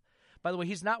up? By the way,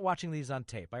 he's not watching these on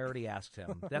tape. I already asked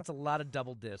him. That's a lot of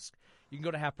double disc. You can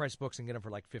go to Half Price Books and get them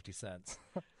for like 50 cents.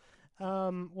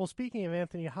 Well, speaking of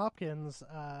Anthony Hopkins,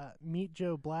 Meet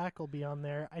Joe Black will be on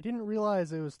there. I didn't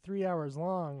realize it was 3 hours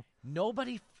long.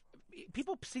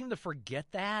 People seem to forget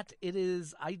that it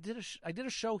is. I did a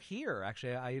show here.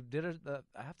 Actually, I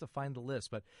have to find the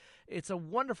list, but it's a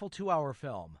wonderful 2-hour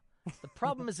film. The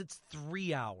problem is it's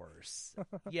 3 hours.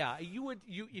 Yeah,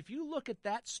 if you look at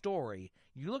that story,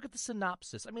 you look at the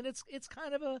synopsis. I mean, it's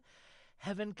kind of a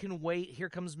heaven can wait. Here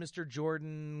comes Mr.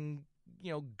 Jordan.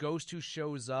 Ghost who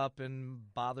shows up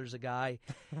and bothers a guy.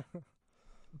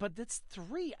 But it's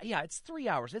 3. Yeah, it's 3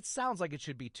 hours. It sounds like it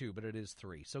should be 2, but it is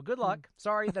 3. So good luck.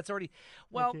 Sorry, that's already.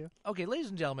 Well, okay, ladies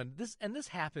and gentlemen, this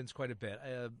happens quite a bit.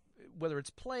 Whether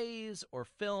it's plays or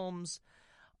films,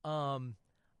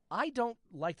 I don't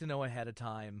like to know ahead of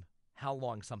time how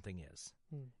long something is.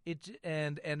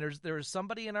 And there's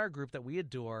somebody in our group that we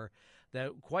adore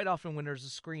that quite often when there's a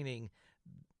screening,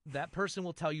 that person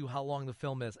will tell you how long the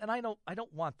film is, and I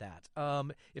don't want that.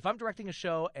 If I'm directing a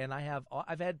show and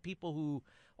I've had people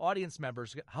audience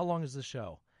members, how long is the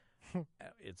show?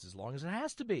 It's as long as it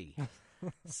has to be.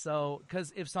 So,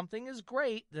 because if something is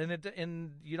great,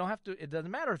 then you don't have to. It doesn't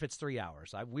matter if it's 3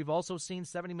 hours. We've also seen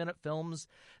 70-minute films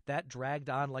that dragged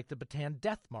on, like the Bataan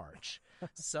Death March.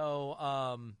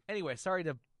 So, anyway, sorry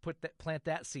to plant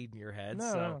that seed in your head.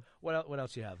 No, so, no. what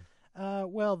else you have?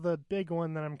 Well, the big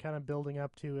one that I'm kind of building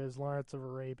up to is Lawrence of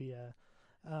Arabia.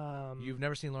 You've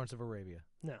never seen Lawrence of Arabia?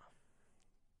 No.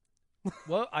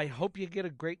 Well, I hope you get a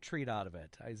great treat out of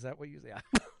it. Is that what you say?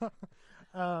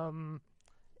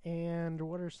 And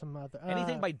what are some other...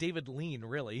 Anything by David Lean,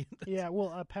 really. Yeah,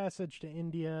 well, A Passage to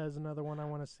India is another one I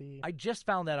want to see. I just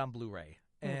found that on Blu-ray,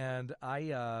 and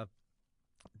a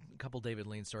couple David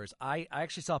Lean stories. I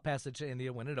actually saw Passage to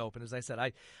India when it opened. As I said,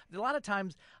 a lot of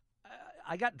times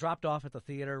I got dropped off at the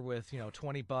theater with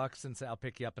 $20 and say I'll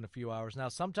pick you up in a few hours. Now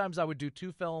sometimes I would do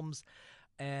 2 films,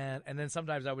 and then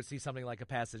sometimes I would see something like A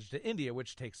Passage to India,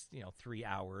 which takes 3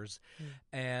 hours,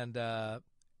 and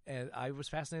I was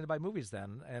fascinated by movies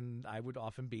then, and I would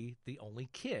often be the only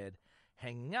kid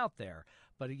hanging out there.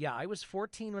 But yeah, I was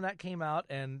 14 when that came out,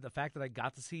 and the fact that I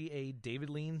got to see a David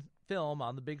Lean film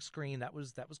on the big screen, that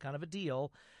was kind of a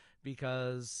deal,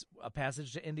 because A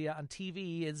Passage to India on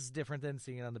TV is different than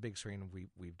seeing it on the big screen.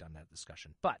 We've done that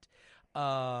discussion. But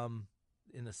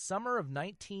in the summer of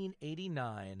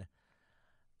 1989,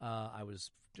 I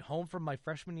was home from my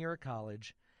freshman year of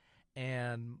college,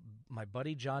 and my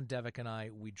buddy John Devick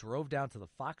and we drove down to the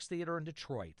Fox Theater in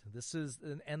Detroit.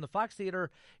 And the Fox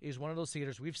Theater is one of those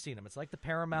theaters, we've seen them. It's like the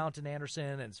Paramount in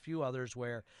Anderson and a few others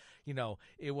where,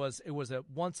 it was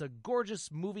once a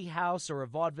gorgeous movie house or a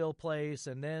vaudeville place,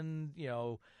 and then,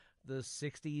 the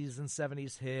 60s and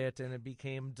 70s hit, and it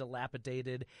became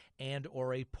dilapidated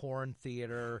or a porn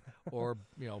theater or,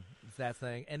 that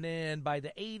thing. And then by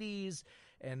the 80s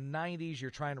and 90s, you're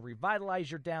trying to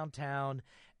revitalize your downtown.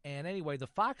 And anyway, the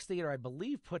Fox Theater, I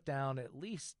believe, put down at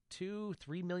least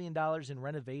 $2-3 million in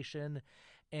renovation,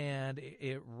 and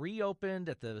it reopened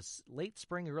at the late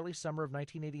spring, early summer of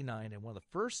 1989. And one of the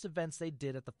first events they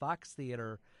did at the Fox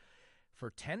Theater for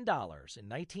 $10 in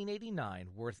 1989,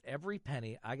 worth every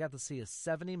penny, I got to see a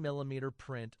 70-millimeter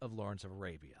print of Lawrence of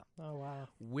Arabia. Oh, wow.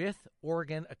 With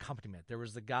organ accompaniment. There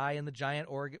was the guy in the giant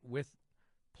organ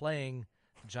playing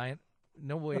giant.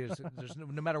 No way. There's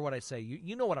no matter what I say,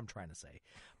 you know what I'm trying to say.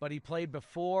 But he played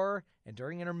before and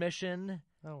during intermission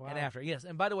and after. Yes,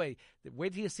 and by the way,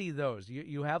 wait till you see those.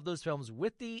 You have those films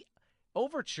with the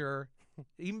overture.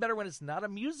 Even better when it's not a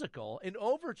musical. An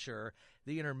overture,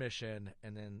 the intermission,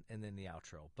 and then the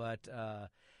outro. But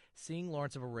seeing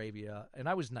Lawrence of Arabia, and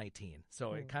I was 19,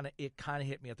 so it kind of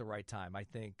hit me at the right time. I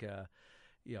think.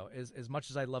 As much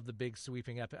as I love the big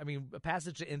sweeping epic, I mean, A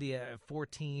Passage to India at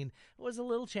 14 was a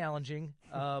little challenging,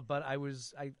 but I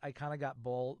kind of got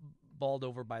bowled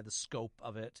over by the scope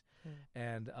of it,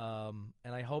 and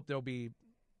I hope there'll be,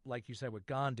 like you said with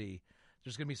Gandhi,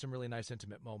 there's going to be some really nice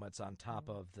intimate moments on top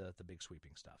of the big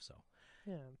sweeping stuff. So,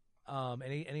 yeah.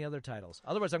 Any other titles?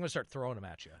 Otherwise, I'm going to start throwing them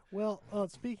at you. Well,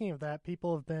 speaking of that,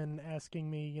 people have been asking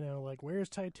me, where's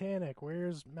Titanic?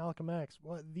 Where's Malcolm X?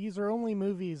 Well, these are only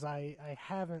movies I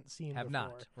haven't seen before.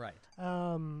 Not, right.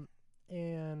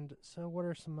 And so what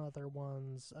are some other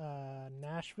ones?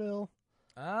 Nashville.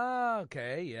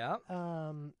 Okay, yeah.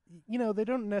 They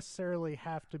don't necessarily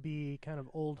have to be kind of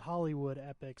old Hollywood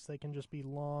epics. They can just be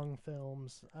long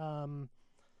films.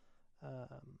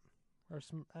 Or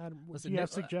some. Do you have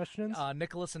suggestions?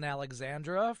 Nicholas and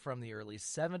Alexandra from the early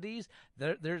 70s.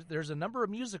 There's a number of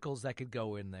musicals that could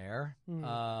go in there.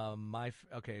 And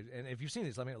if you've seen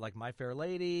these, let me like My Fair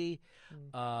Lady,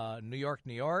 New York,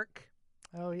 New York.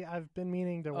 Oh yeah, I've been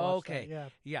meaning to watch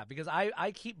that. Yeah, because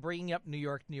I keep bringing up New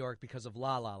York, New York because of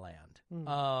La La Land.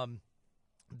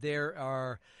 There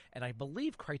are, and I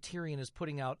believe Criterion is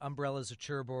putting out Umbrellas of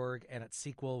Cherbourg and its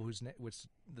sequel, which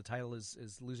the title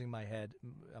is losing my head.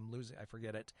 I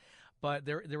forget it. But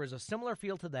there is a similar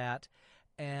feel to that,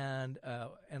 and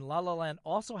La La Land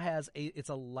also has it's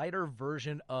a lighter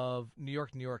version of New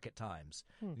York, New York at times.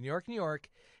 New York, New York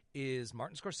is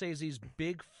Martin Scorsese's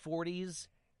big 40s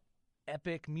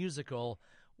epic musical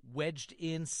wedged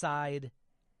inside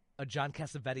a John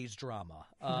Cassavetes drama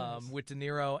with De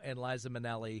Niro and Liza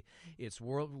Minnelli. It's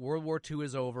World War II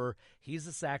is over. He's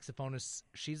a saxophonist.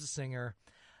 She's a singer.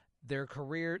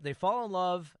 They fall in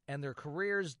love, and their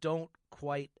careers don't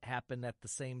quite happen at the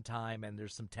same time, and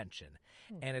there's some tension.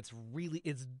 And it's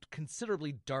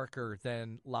considerably darker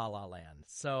than La La Land.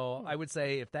 So I would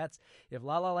say if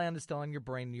La La Land is still on your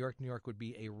brain, New York, New York would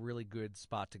be a really good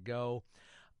spot to go.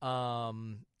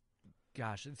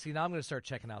 Gosh, see, now I'm going to start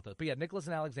checking out those. But yeah, Nicholas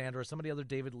and Alexandra, some of the other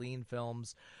David Lean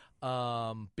films.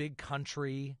 Big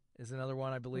Country is another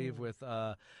one, I believe, with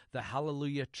the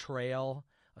Hallelujah Trail.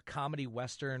 a comedy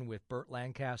western with Burt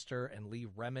Lancaster and Lee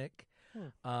Remick.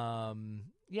 So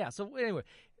anyway,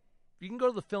 you can go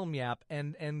to the Film Yap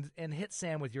and hit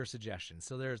Sam with your suggestions.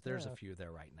 So there's a few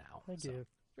there right now. I do.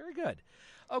 Very good.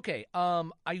 Okay,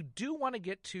 I do want to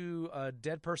get to a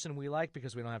dead person we like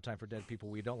because we don't have time for dead people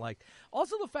we don't like.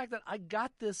 Also, the fact that I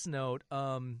got this note.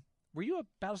 Were you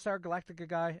a Battlestar Galactica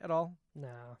guy at all?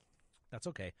 No. That's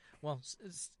okay. Well,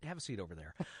 have a seat over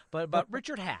there. But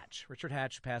Richard Hatch. Richard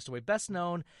Hatch passed away, best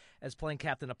known as playing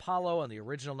Captain Apollo on the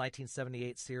original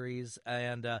 1978 series,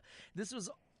 and this was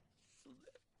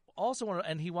also one.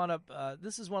 And he wound up.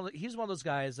 He's one of those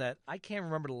guys that I can't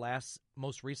remember the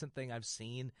most recent thing I've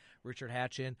seen Richard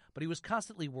Hatch in, but he was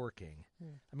constantly working.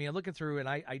 I mean, I'm looking through, and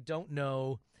I don't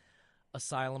know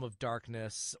Asylum of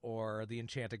Darkness or The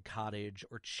Enchanted Cottage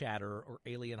or Chatter or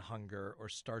Alien Hunger or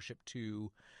Starship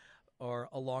 2 or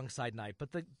Alongside Night, but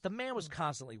the man was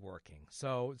constantly working,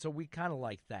 so we kind of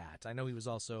like that. I know he was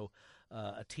also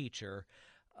a teacher,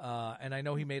 and I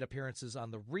know he made appearances on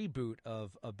the reboot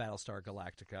of Battlestar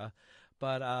Galactica,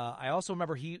 but I also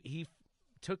remember he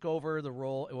took over the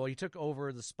role. Well, he took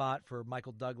over the spot for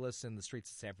Michael Douglas in The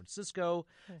Streets of San Francisco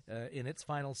in its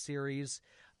final series.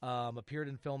 Appeared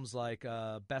in films like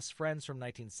Best Friends from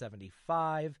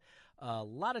 1975. A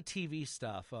lot of TV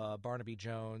stuff, Barnaby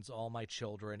Jones, All My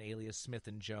Children, Alias Smith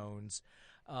and Jones,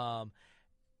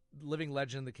 Living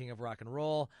Legend, The King of Rock and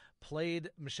Roll, played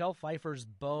Michelle Pfeiffer's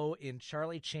beau in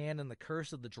Charlie Chan and the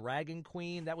Curse of the Dragon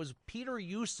Queen. That was Peter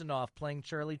Ustinov playing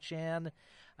Charlie Chan.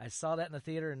 I saw that in the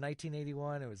theater in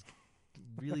 1981. It was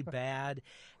really bad.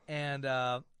 And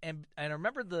I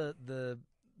remember the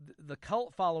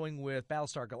cult following with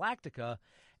Battlestar Galactica,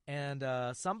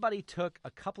 and somebody took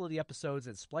a couple of the episodes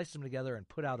and spliced them together and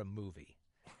put out a movie.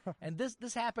 And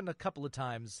this happened a couple of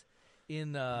times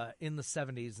in the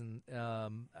 70s, and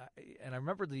I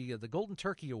remember the Golden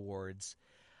Turkey Awards.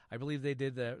 I believe they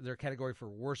did their category for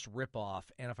worst ripoff,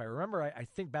 and if I remember, I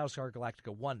think Battlestar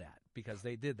Galactica won that because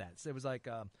they did that. So it was like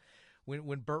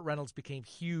when Burt Reynolds became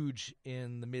huge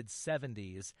in the mid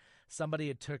 70s, somebody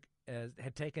had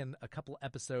taken a couple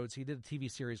episodes. He did a TV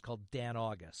series called Dan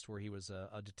August, where he was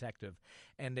a detective,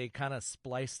 and they kind of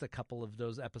spliced a couple of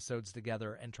those episodes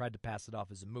together and tried to pass it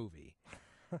off as a movie.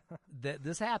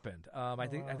 This happened. I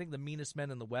think The Meanest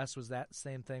Men in the West was that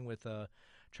same thing with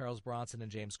Charles Bronson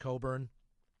and James Coburn.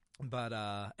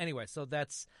 But anyway, so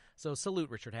salute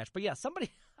Richard Hatch. But yeah,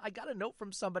 I got a note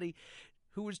from somebody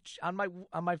who was on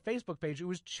my Facebook page who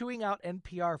was chewing out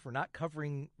NPR for not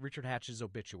covering Richard Hatch's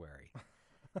obituary.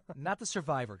 Not the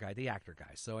Survivor guy, the actor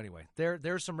guy. So anyway,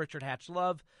 there's some Richard Hatch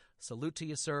love. Salute to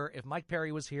you, sir. If Mike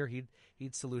Perry was here,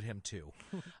 he'd salute him too.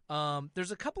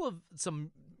 There's a couple of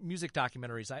some music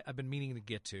documentaries I've been meaning to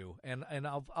get to, and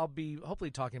I'll be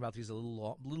hopefully talking about these a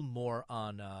little more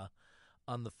on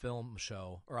the film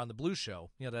show or on the Blues show.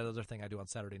 You know, that other thing I do on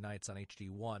Saturday nights on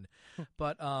HD1.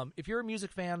 But if you're a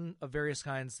music fan of various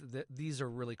kinds, these are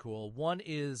really cool. One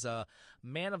is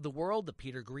Man of the World, the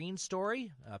Peter Green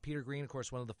story. Peter Green, of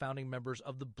course, one of the founding members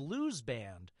of the blues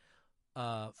band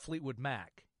Fleetwood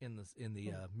Mac in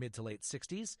the mid to late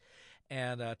 60s,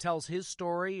 and tells his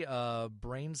story.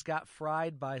 Brains got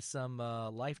fried by some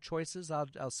life choices,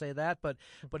 I'll say that, but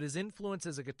his influence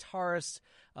as a guitarist,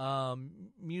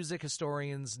 music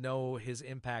historians know his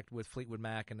impact with Fleetwood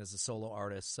Mac and as a solo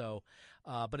artist. So,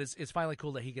 but it's finally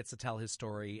cool that he gets to tell his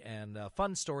story, and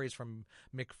fun stories from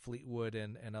Mick Fleetwood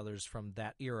and others from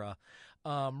that era.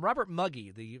 Robert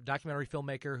Muggy, the documentary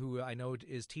filmmaker who I know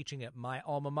is teaching at my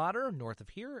alma mater north of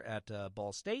here at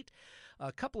Ball State.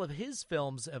 A couple of his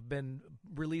films have been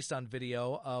released on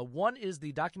video. One is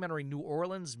the documentary New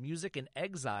Orleans Music in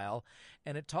Exile,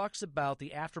 and it talks about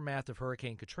the aftermath of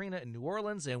Hurricane Katrina in New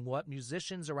Orleans and what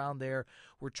musicians around there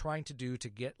were trying to do to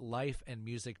get life and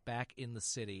music back in the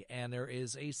city. And there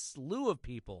is a slew of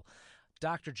people: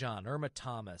 Dr. John, Irma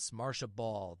Thomas, Marcia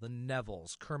Ball, the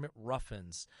Nevilles, Kermit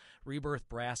Ruffins, Rebirth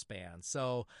Brass Band.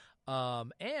 So,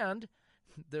 and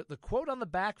the quote on the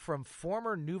back from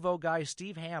former Nouveau guy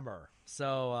Steve Hammer.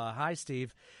 So, hi,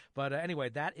 Steve. But anyway,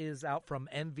 that is out from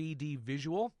MVD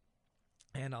Visual.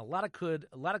 And a lot of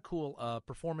cool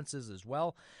performances as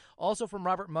well. Also from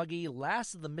Robert Muggy,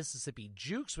 Last of the Mississippi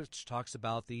Jukes, which talks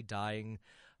about the dying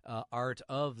art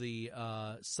of the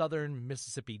Southern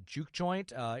Mississippi Juke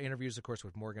Joint. Interviews, of course,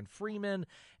 with Morgan Freeman,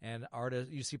 and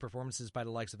artists. You see performances by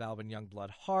the likes of Alvin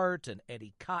Youngblood Hart and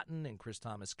Eddie Cotton and Chris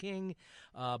Thomas King,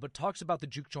 but talks about the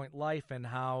Juke Joint life and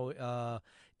how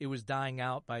it was dying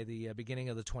out by the beginning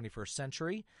of the 21st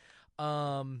century.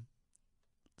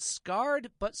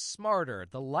 Scarred but Smarter,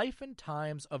 The Life and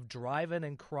Times of Drivin'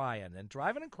 and Cryin'. And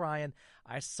Drivin' and Cryin',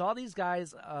 I saw these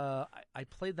guys, I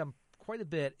played them quite a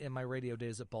bit in my radio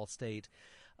days at Ball State.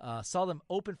 Saw them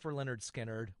open for Leonard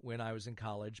Skinner when I was in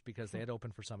college because they had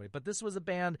opened for somebody. But this was a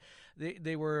band.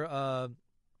 They were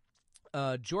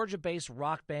Georgia-based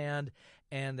rock band,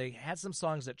 and they had some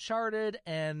songs that charted.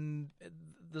 And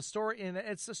the story, and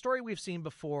it's a story we've seen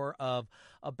before of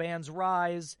a band's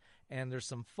rise. And there's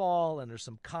some fall, and there's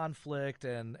some conflict,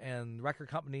 and record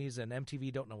companies and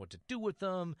MTV don't know what to do with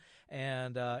them.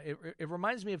 And it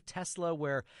reminds me of Tesla,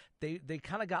 where they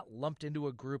kind of got lumped into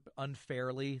a group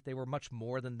unfairly. They were much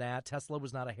more than that. Tesla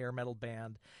was not a hair metal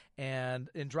band, and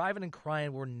Drivin' and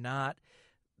Cryin' were not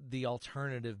the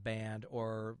alternative band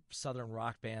or southern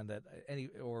rock band that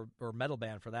or metal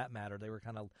band for that matter. They were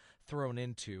kind of thrown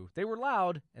into. They were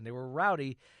loud and they were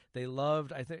rowdy. They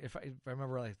loved, I think, if I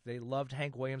remember right, they loved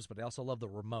Hank Williams, but they also loved the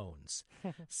Ramones.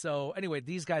 So anyway,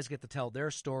 these guys get to tell their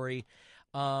story.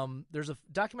 There's a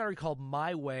documentary called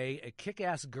My Way, a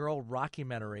kick-ass girl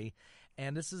rockumentary.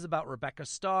 And this is about Rebecca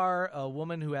Starr, a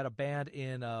woman who had a band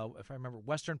in, if I remember,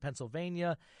 Western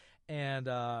Pennsylvania. And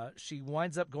she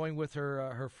winds up going with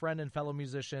her friend and fellow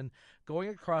musician, going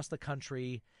across the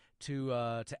country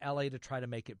to L.A. to try to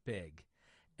make it big.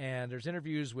 And there's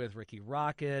interviews with Ricky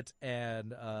Rocket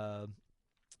and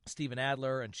Steven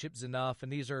Adler and Chip Z'Nuff,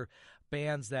 and these are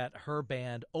bands that her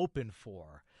band opened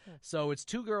for. So it's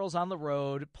two girls on the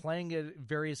road playing at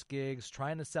various gigs,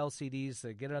 trying to sell CDs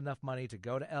to get enough money to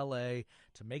go to L.A.,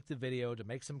 to make the video, to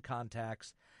make some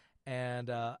contacts. And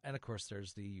of course,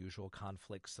 there's the usual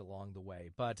conflicts along the way.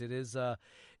 But it is,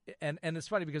 and it's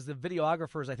funny because the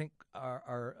videographers, I think,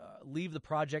 are leave the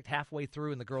project halfway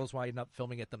through, and the girls wind up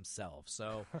filming it themselves.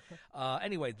 So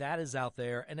anyway, that is out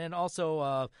there. And then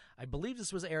also, I believe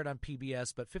this was aired on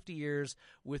PBS, but 50 Years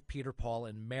with Peter, Paul,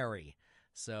 and Mary.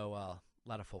 So a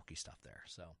lot of folky stuff there.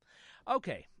 So,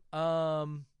 okay.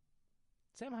 Sam,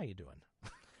 how you doing?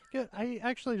 Good. I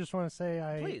actually just want to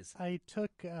say Please. I took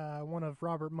one of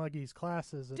Robert Muggie's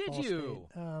classes at Did Ball you?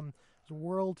 State. It was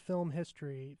world film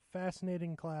history.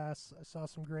 Fascinating class. I saw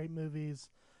some great movies.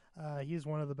 He's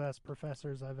one of the best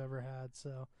professors I've ever had.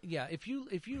 So yeah, if you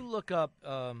look up,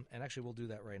 and actually we'll do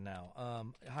that right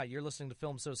now. Hi, you're listening to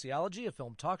Film Sociology, a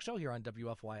film talk show here on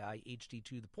WFYI HD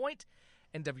to the Point.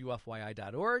 And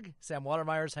WFYI.org. Sam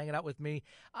Watermeyer's hanging out with me.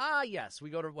 Yes, we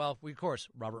go to, of course,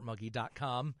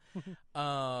 RobertMuggie.com.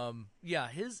 Yeah,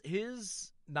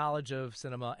 his knowledge of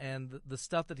cinema and the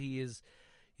stuff that he is,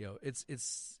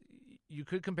 it's you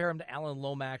could compare him to Alan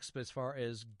Lomax, but as far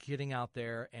as getting out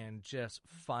there and just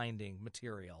finding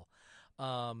material.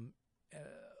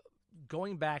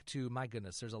 Going back to, my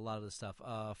goodness, there's a lot of this stuff.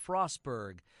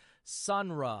 Frostburg,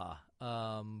 Sun Ra,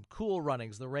 Cool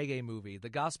Runnings, the reggae movie, The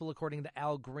Gospel According to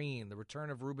Al Green, The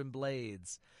Return of Reuben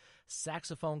Blades,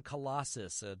 Saxophone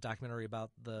Colossus, a documentary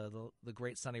about the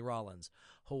great Sonny Rollins,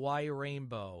 Hawaii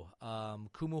Rainbow,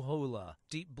 Kumuhula,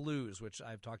 Deep Blues, which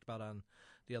I've talked about on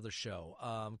the other show,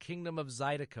 Kingdom of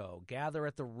Zydeco, Gather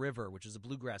at the River, which is a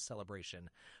bluegrass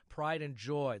celebration, Pride and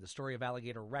Joy, the story of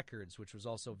Alligator Records, which was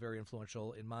also very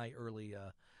influential in my early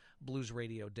blues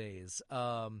radio days.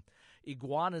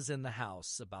 Iguanas in the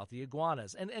House, about the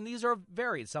iguanas, and these are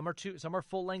varied. Some are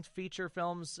full length feature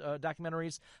films,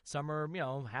 documentaries. Some are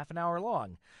half an hour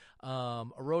long. A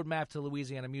Roadmap to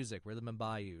Louisiana Music, Rhythm and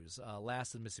Bayous,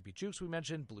 Last of the Mississippi Jukes we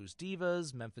mentioned, Blues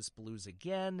Divas, Memphis Blues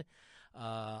Again,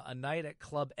 A Night at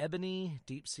Club Ebony,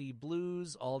 Deep Sea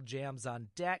Blues, All Jams on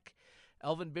Deck.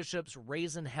 Elvin Bishop's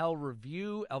Raisin Hell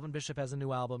Review. Elvin Bishop has a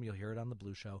new album. You'll hear it on the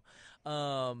Blue Show.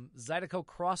 Zydeco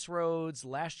Crossroads.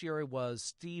 Last year it was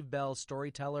Steve Bell,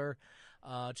 Storyteller.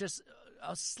 Just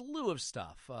a slew of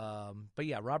stuff. But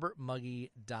yeah,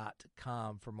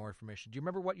 robertmuggie.com for more information. Do you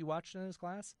remember what you watched in his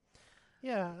class?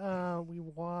 yeah, we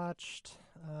watched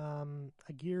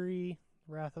Aguirre,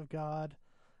 Wrath of God.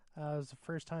 It was the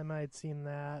first time I had seen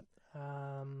that.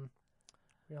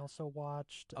 We also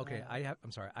watched. Okay,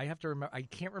 I'm sorry. I have to remember. I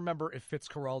can't remember if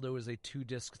Fitzcarraldo is a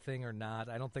 2-disc thing or not.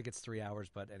 I don't think it's 3 hours,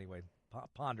 but anyway,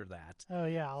 ponder that. Oh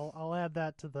yeah, I'll add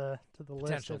that to the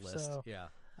Potential list. list. So. Yeah.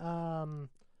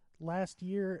 Last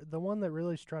year, the one that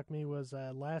really struck me was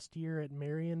last year at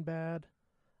Marienbad.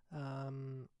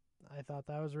 I thought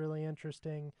that was really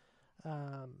interesting.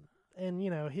 And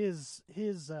his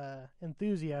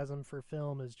enthusiasm for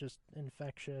film is just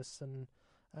infectious, and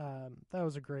that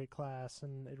was a great class,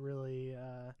 and it really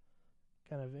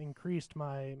kind of increased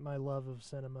my love of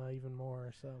cinema even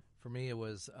more. So For me, it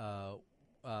was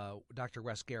Dr.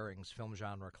 Wes Gehring's film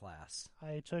genre class.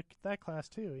 I took that class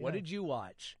too. Yeah. What did you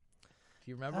watch? Do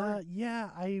you remember?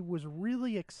 Yeah, I was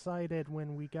really excited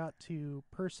when we got to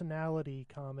personality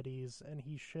comedies, and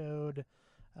he showed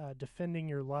Defending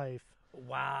Your Life.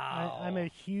 Wow.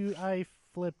 I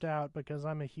flipped out because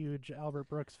I'm a huge Albert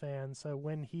Brooks fan. So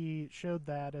when he showed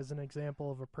that as an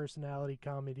example of a personality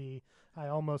comedy, I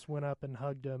almost went up and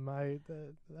hugged him.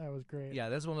 That was great. Yeah,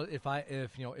 that's one. If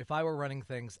I were running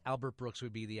things, Albert Brooks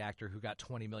would be the actor who got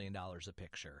 $20 million a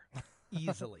picture,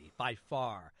 easily by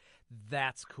far.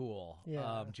 That's cool.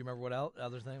 Yeah. Do you remember what else?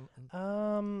 Other thing?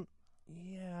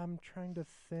 Yeah, I'm trying to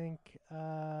think.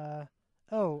 I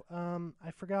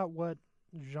forgot what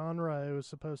genre it was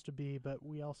supposed to be, but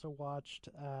we also watched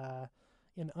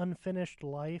An Unfinished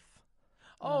Life.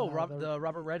 The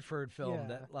Robert Redford film Yeah.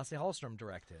 that Lasse Hallström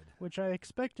directed. Which I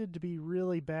expected to be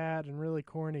really bad and really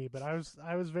corny, but I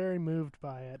was very moved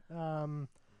by it.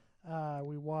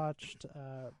 We watched,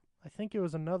 I think it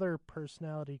was another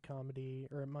personality comedy,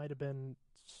 or it might have been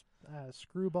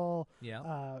Screwball.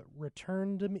 Yeah.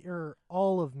 Return to Me, or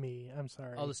All of Me. I'm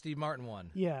sorry. Oh, the Steve Martin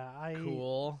one. Yeah,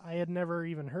 Cool. I had never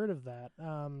even heard of that.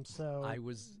 So I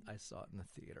saw it in the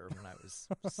theater when I was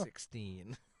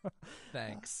 16.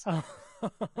 Thanks.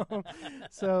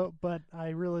 But I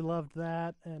really loved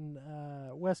that, and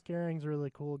Wes Gering's a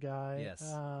really cool guy. Yes.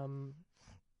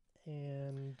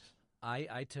 And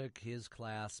I took his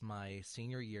class my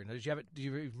senior year. Now, do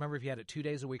you remember if you had it 2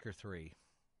 days a week or 3?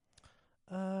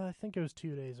 I think it was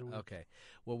 2 days a week. Okay.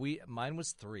 Well, mine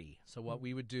was 3. So what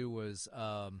we would do was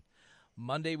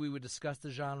Monday we would discuss the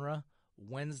genre,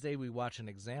 Wednesday we watch an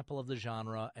example of the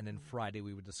genre, and then Friday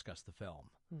we would discuss the film.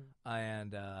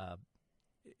 And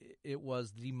it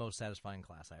was the most satisfying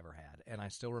class I ever had, and I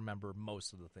still remember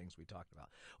most of the things we talked about.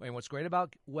 And what's great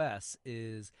about Wes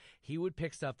is he would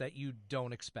pick stuff that you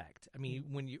don't expect. I mean,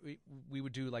 we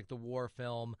would do like the war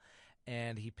film,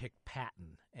 and he picked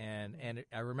Patton, and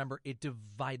I remember it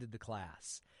divided the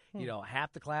class. You know,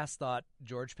 half the class thought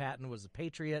George Patton was a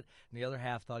patriot, and the other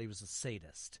half thought he was a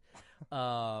sadist.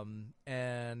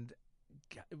 And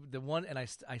the one, and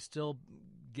I still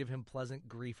give him pleasant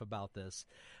grief about this,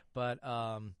 but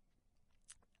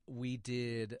we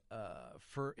did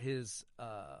for his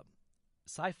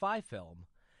sci-fi film,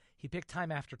 he picked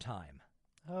Time After Time.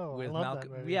 Oh, with I love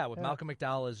that movie. Yeah, with Malcolm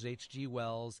McDowell as H.G.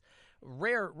 Wells.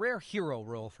 Rare hero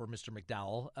role for Mr.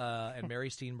 McDowell, and Mary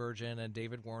Steenburgen and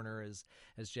David Warner as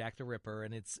Jack the Ripper,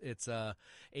 and it's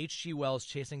H.G. Wells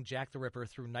chasing Jack the Ripper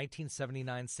through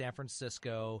 1979 San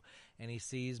Francisco, and he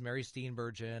sees Mary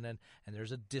Steenburgen, and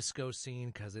there's a disco scene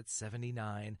because it's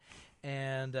 79,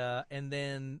 and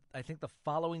then I think the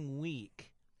following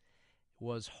week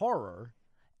was horror,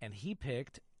 and he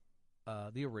picked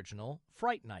the original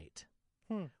Fright Night.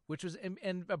 Which was,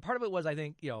 and part of it was, I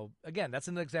think, again, that's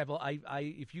an example. I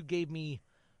if you gave me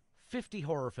 50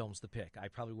 horror films to pick, I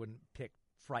probably wouldn't pick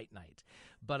Fright Night.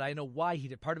 But I know why he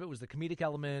did. Part of it was the comedic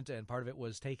element, and part of it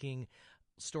was taking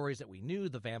stories that we knew,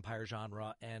 the vampire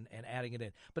genre, and adding it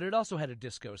in. But it also had a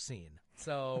disco scene.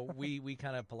 So we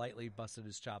kind of politely busted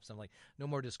his chops. I'm like, no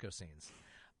more disco scenes.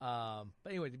 But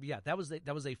anyway, yeah, that was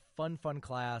a fun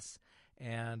class.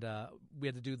 And we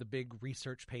had to do the big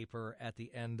research paper at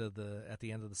the end of the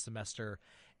semester,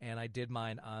 and I did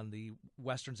mine on the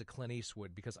westerns of Clint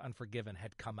Eastwood because Unforgiven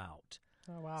had come out.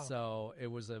 Oh wow! So it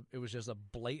was just a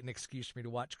blatant excuse for me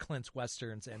to watch Clint's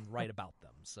westerns and write about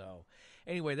them. So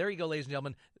anyway, there you go, ladies and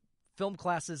gentlemen. Film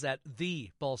classes at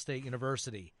the Ball State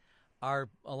University, our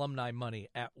alumni money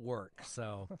at work.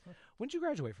 So when did you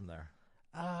graduate from there?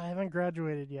 I haven't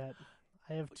graduated yet.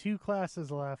 I have 2 classes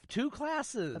left. 2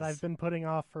 classes that I've been putting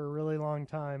off for a really long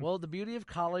time. Well, the beauty of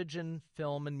college and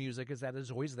film and music is that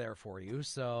it's always there for you.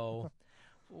 So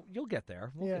you'll get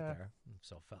there. We'll get there.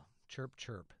 So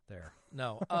chirp there.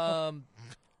 No.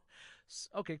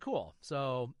 Okay, cool.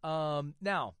 So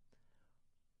now,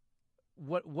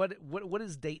 what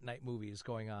is date night movies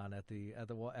going on at the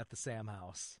Sam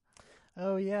House?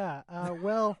 Oh yeah.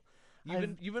 Well,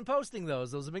 you've been posting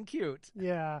those. Those have been cute.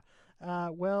 Yeah.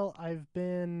 Well, I've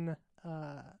been,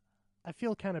 I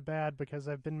feel kind of bad because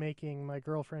I've been making my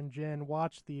girlfriend Jen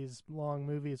watch these long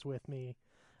movies with me.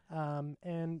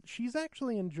 And she's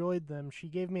actually enjoyed them. She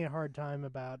gave me a hard time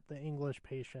about The English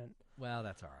Patient. Well,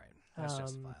 that's all right. That's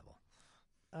justifiable.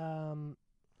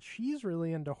 She's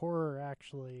really into horror,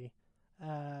 actually.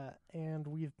 And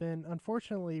we've been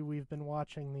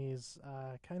watching these,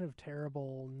 kind of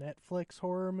terrible Netflix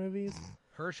horror movies.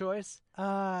 Her choice?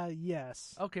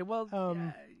 Yes. Okay, well,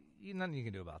 nothing you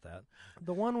can do about that.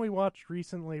 The one we watched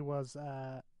recently was,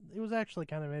 it was actually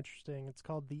kind of interesting. It's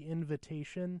called The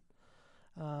Invitation.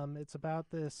 It's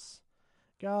about this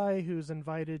guy who's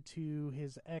invited to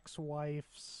his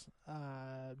ex-wife's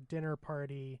dinner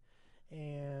party,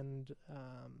 and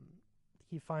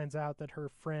he finds out that her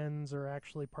friends are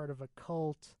actually part of a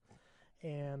cult,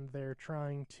 and they're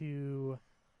trying to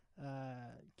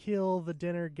kill the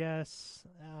dinner guests.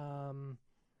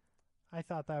 I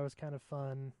thought that was kind of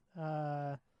fun.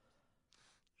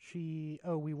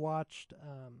 We watched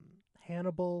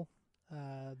Hannibal,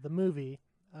 the movie.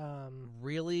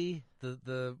 Really?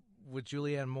 The with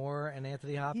Julianne Moore and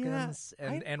Anthony Hopkins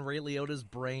and Ray Liotta's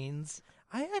brains?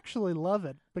 I actually love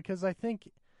it because I think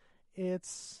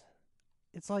it's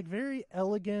like very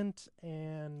elegant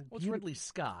and... Well, it's Ridley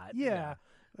Scott. Yeah.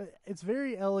 It's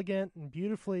very elegant and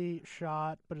beautifully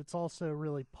shot, but it's also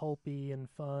really pulpy and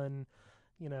fun.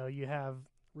 You know, you have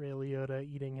Ray Liotta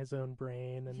eating his own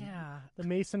brain, and the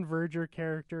Mason Verger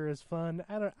character is fun.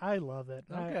 I love it.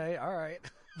 Okay, all right.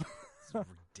 It's a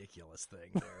ridiculous thing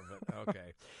there, but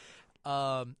okay.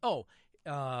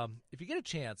 If you get a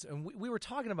chance, and we were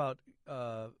talking about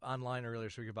online earlier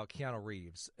this week about Keanu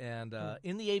Reeves, and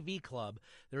in the AV Club,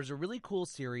 there's a really cool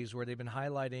series where they've been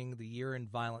highlighting the year in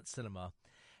violent cinema.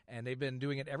 And they've been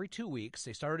doing it every 2 weeks.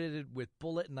 They started it with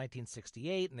Bullet in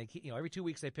 1968, and they, every 2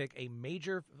 weeks they pick a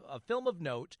film of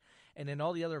note, and then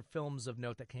all the other films of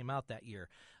note that came out that year.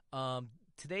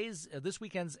 This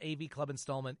weekend's AV Club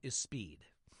installment is Speed.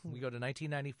 We go to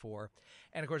 1994,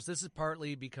 and of course this is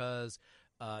partly because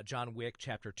John Wick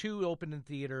Chapter 2 opened in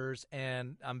theaters,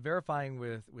 and I'm verifying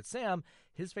with Sam,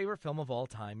 his favorite film of all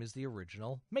time is the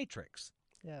original Matrix.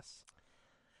 Yes.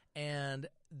 And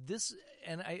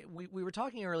we were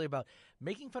talking earlier about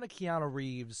making fun of Keanu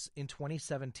Reeves in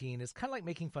 2017 is kind of like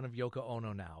making fun of Yoko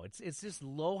Ono now. It's just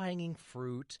low hanging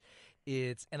fruit.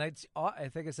 I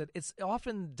think I said it's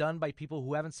often done by people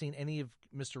who haven't seen any of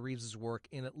Mr. Reeves' work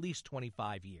in at least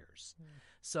 25 years.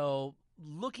 So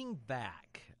looking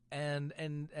back and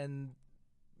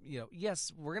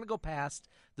yes, we're gonna go past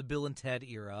the Bill and Ted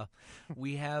era.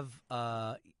 We have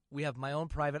My Own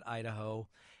Private Idaho.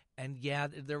 And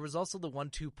there was also the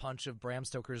 1-2 punch of Bram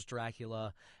Stoker's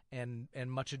Dracula and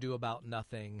Much Ado About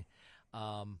Nothing.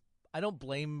 I don't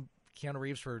blame Keanu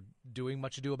Reeves for doing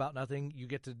Much Ado About Nothing. You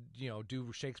get to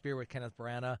do Shakespeare with Kenneth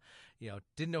Branagh.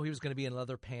 Didn't know he was going to be in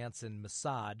leather pants and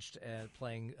massaged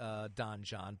playing Don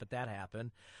John, but that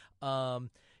happened.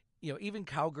 Even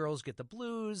Cowgirls Get the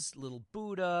Blues, Little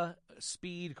Buddha,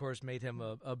 Speed, of course, made him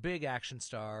a big action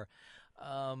star.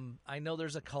 I know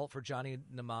there's a cult for Johnny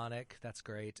Mnemonic. That's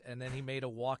great. And then he made A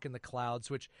Walk in the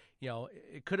Clouds, which,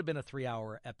 it could have been a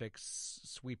 3-hour epic,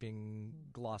 sweeping,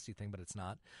 glossy thing, but it's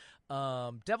not.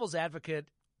 Devil's Advocate,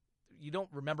 you don't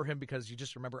remember him because you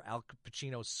just remember Al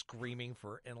Pacino screaming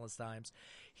for endless times.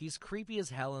 He's creepy as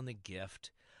hell in The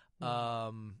Gift.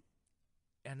 And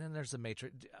then there's The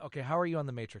Matrix. Okay, how are you on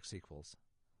the Matrix sequels?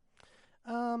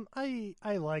 I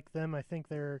like them. I think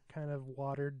they're kind of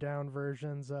watered down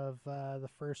versions of the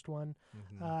first one.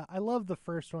 Mm-hmm. I love the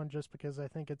first one just because I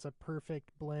think it's a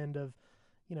perfect blend of,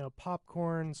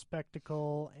 popcorn,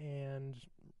 spectacle, and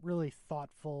really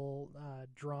thoughtful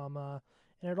drama.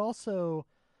 And it also,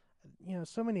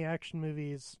 so many action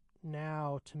movies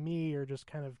now to me are just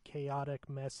kind of chaotic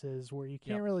messes where you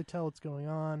can't really tell what's going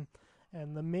on.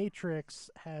 And The Matrix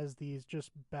has these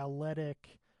just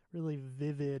balletic, really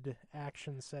vivid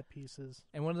action set pieces.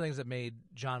 And one of the things that made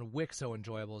John Wick so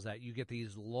enjoyable is that you get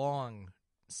these long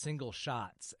single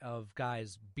shots of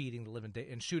guys beating the living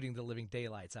and shooting the living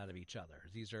daylights out of each other.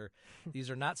 These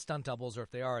are not stunt doubles, or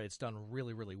if they are, it's done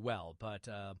really, really well. But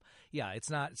it's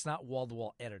not wall to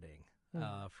wall editing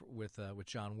with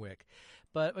John Wick.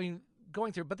 But I mean,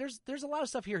 going through, but there's a lot of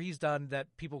stuff here he's done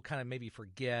that people kind of maybe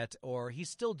forget, or he's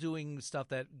still doing stuff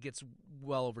that gets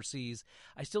well overseas.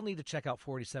 I still need to check out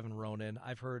 47 Ronin.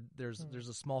 I've heard there's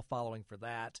a small following for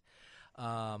that.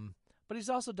 But he's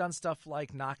also done stuff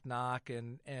like Knock Knock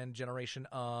and Generation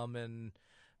and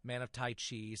Man of Tai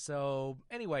Chi. So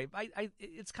anyway,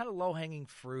 it's kind of low hanging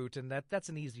fruit, and that's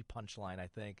an easy punchline, I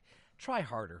think. Try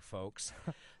harder, folks.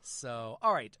 So,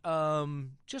 all right.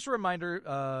 Just a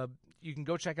reminder, you can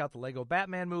go check out the Lego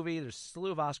Batman movie. There's a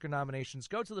slew of Oscar nominations.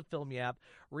 Go to the Film Yap,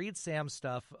 read Sam's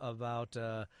stuff about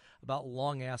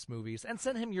long-ass movies, and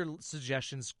send him your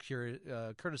suggestions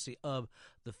courtesy of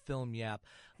the Film Yap.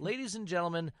 Ladies and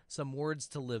gentlemen, some words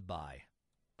to live by.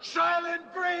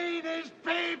 Silent Breed is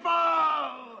people!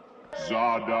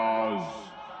 Zardoz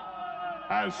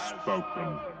has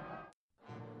spoken.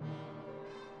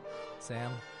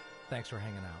 Sam, thanks for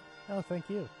hanging out. Oh, thank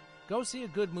you. Go see a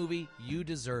good movie. You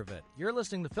deserve it. You're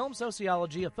listening to Film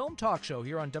Sociology, a film talk show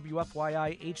here on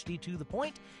WFYI HD to the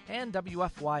Point and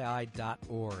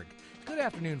WFYI.org. Good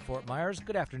afternoon, Fort Myers.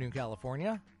 Good afternoon,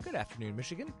 California. Good afternoon,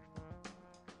 Michigan.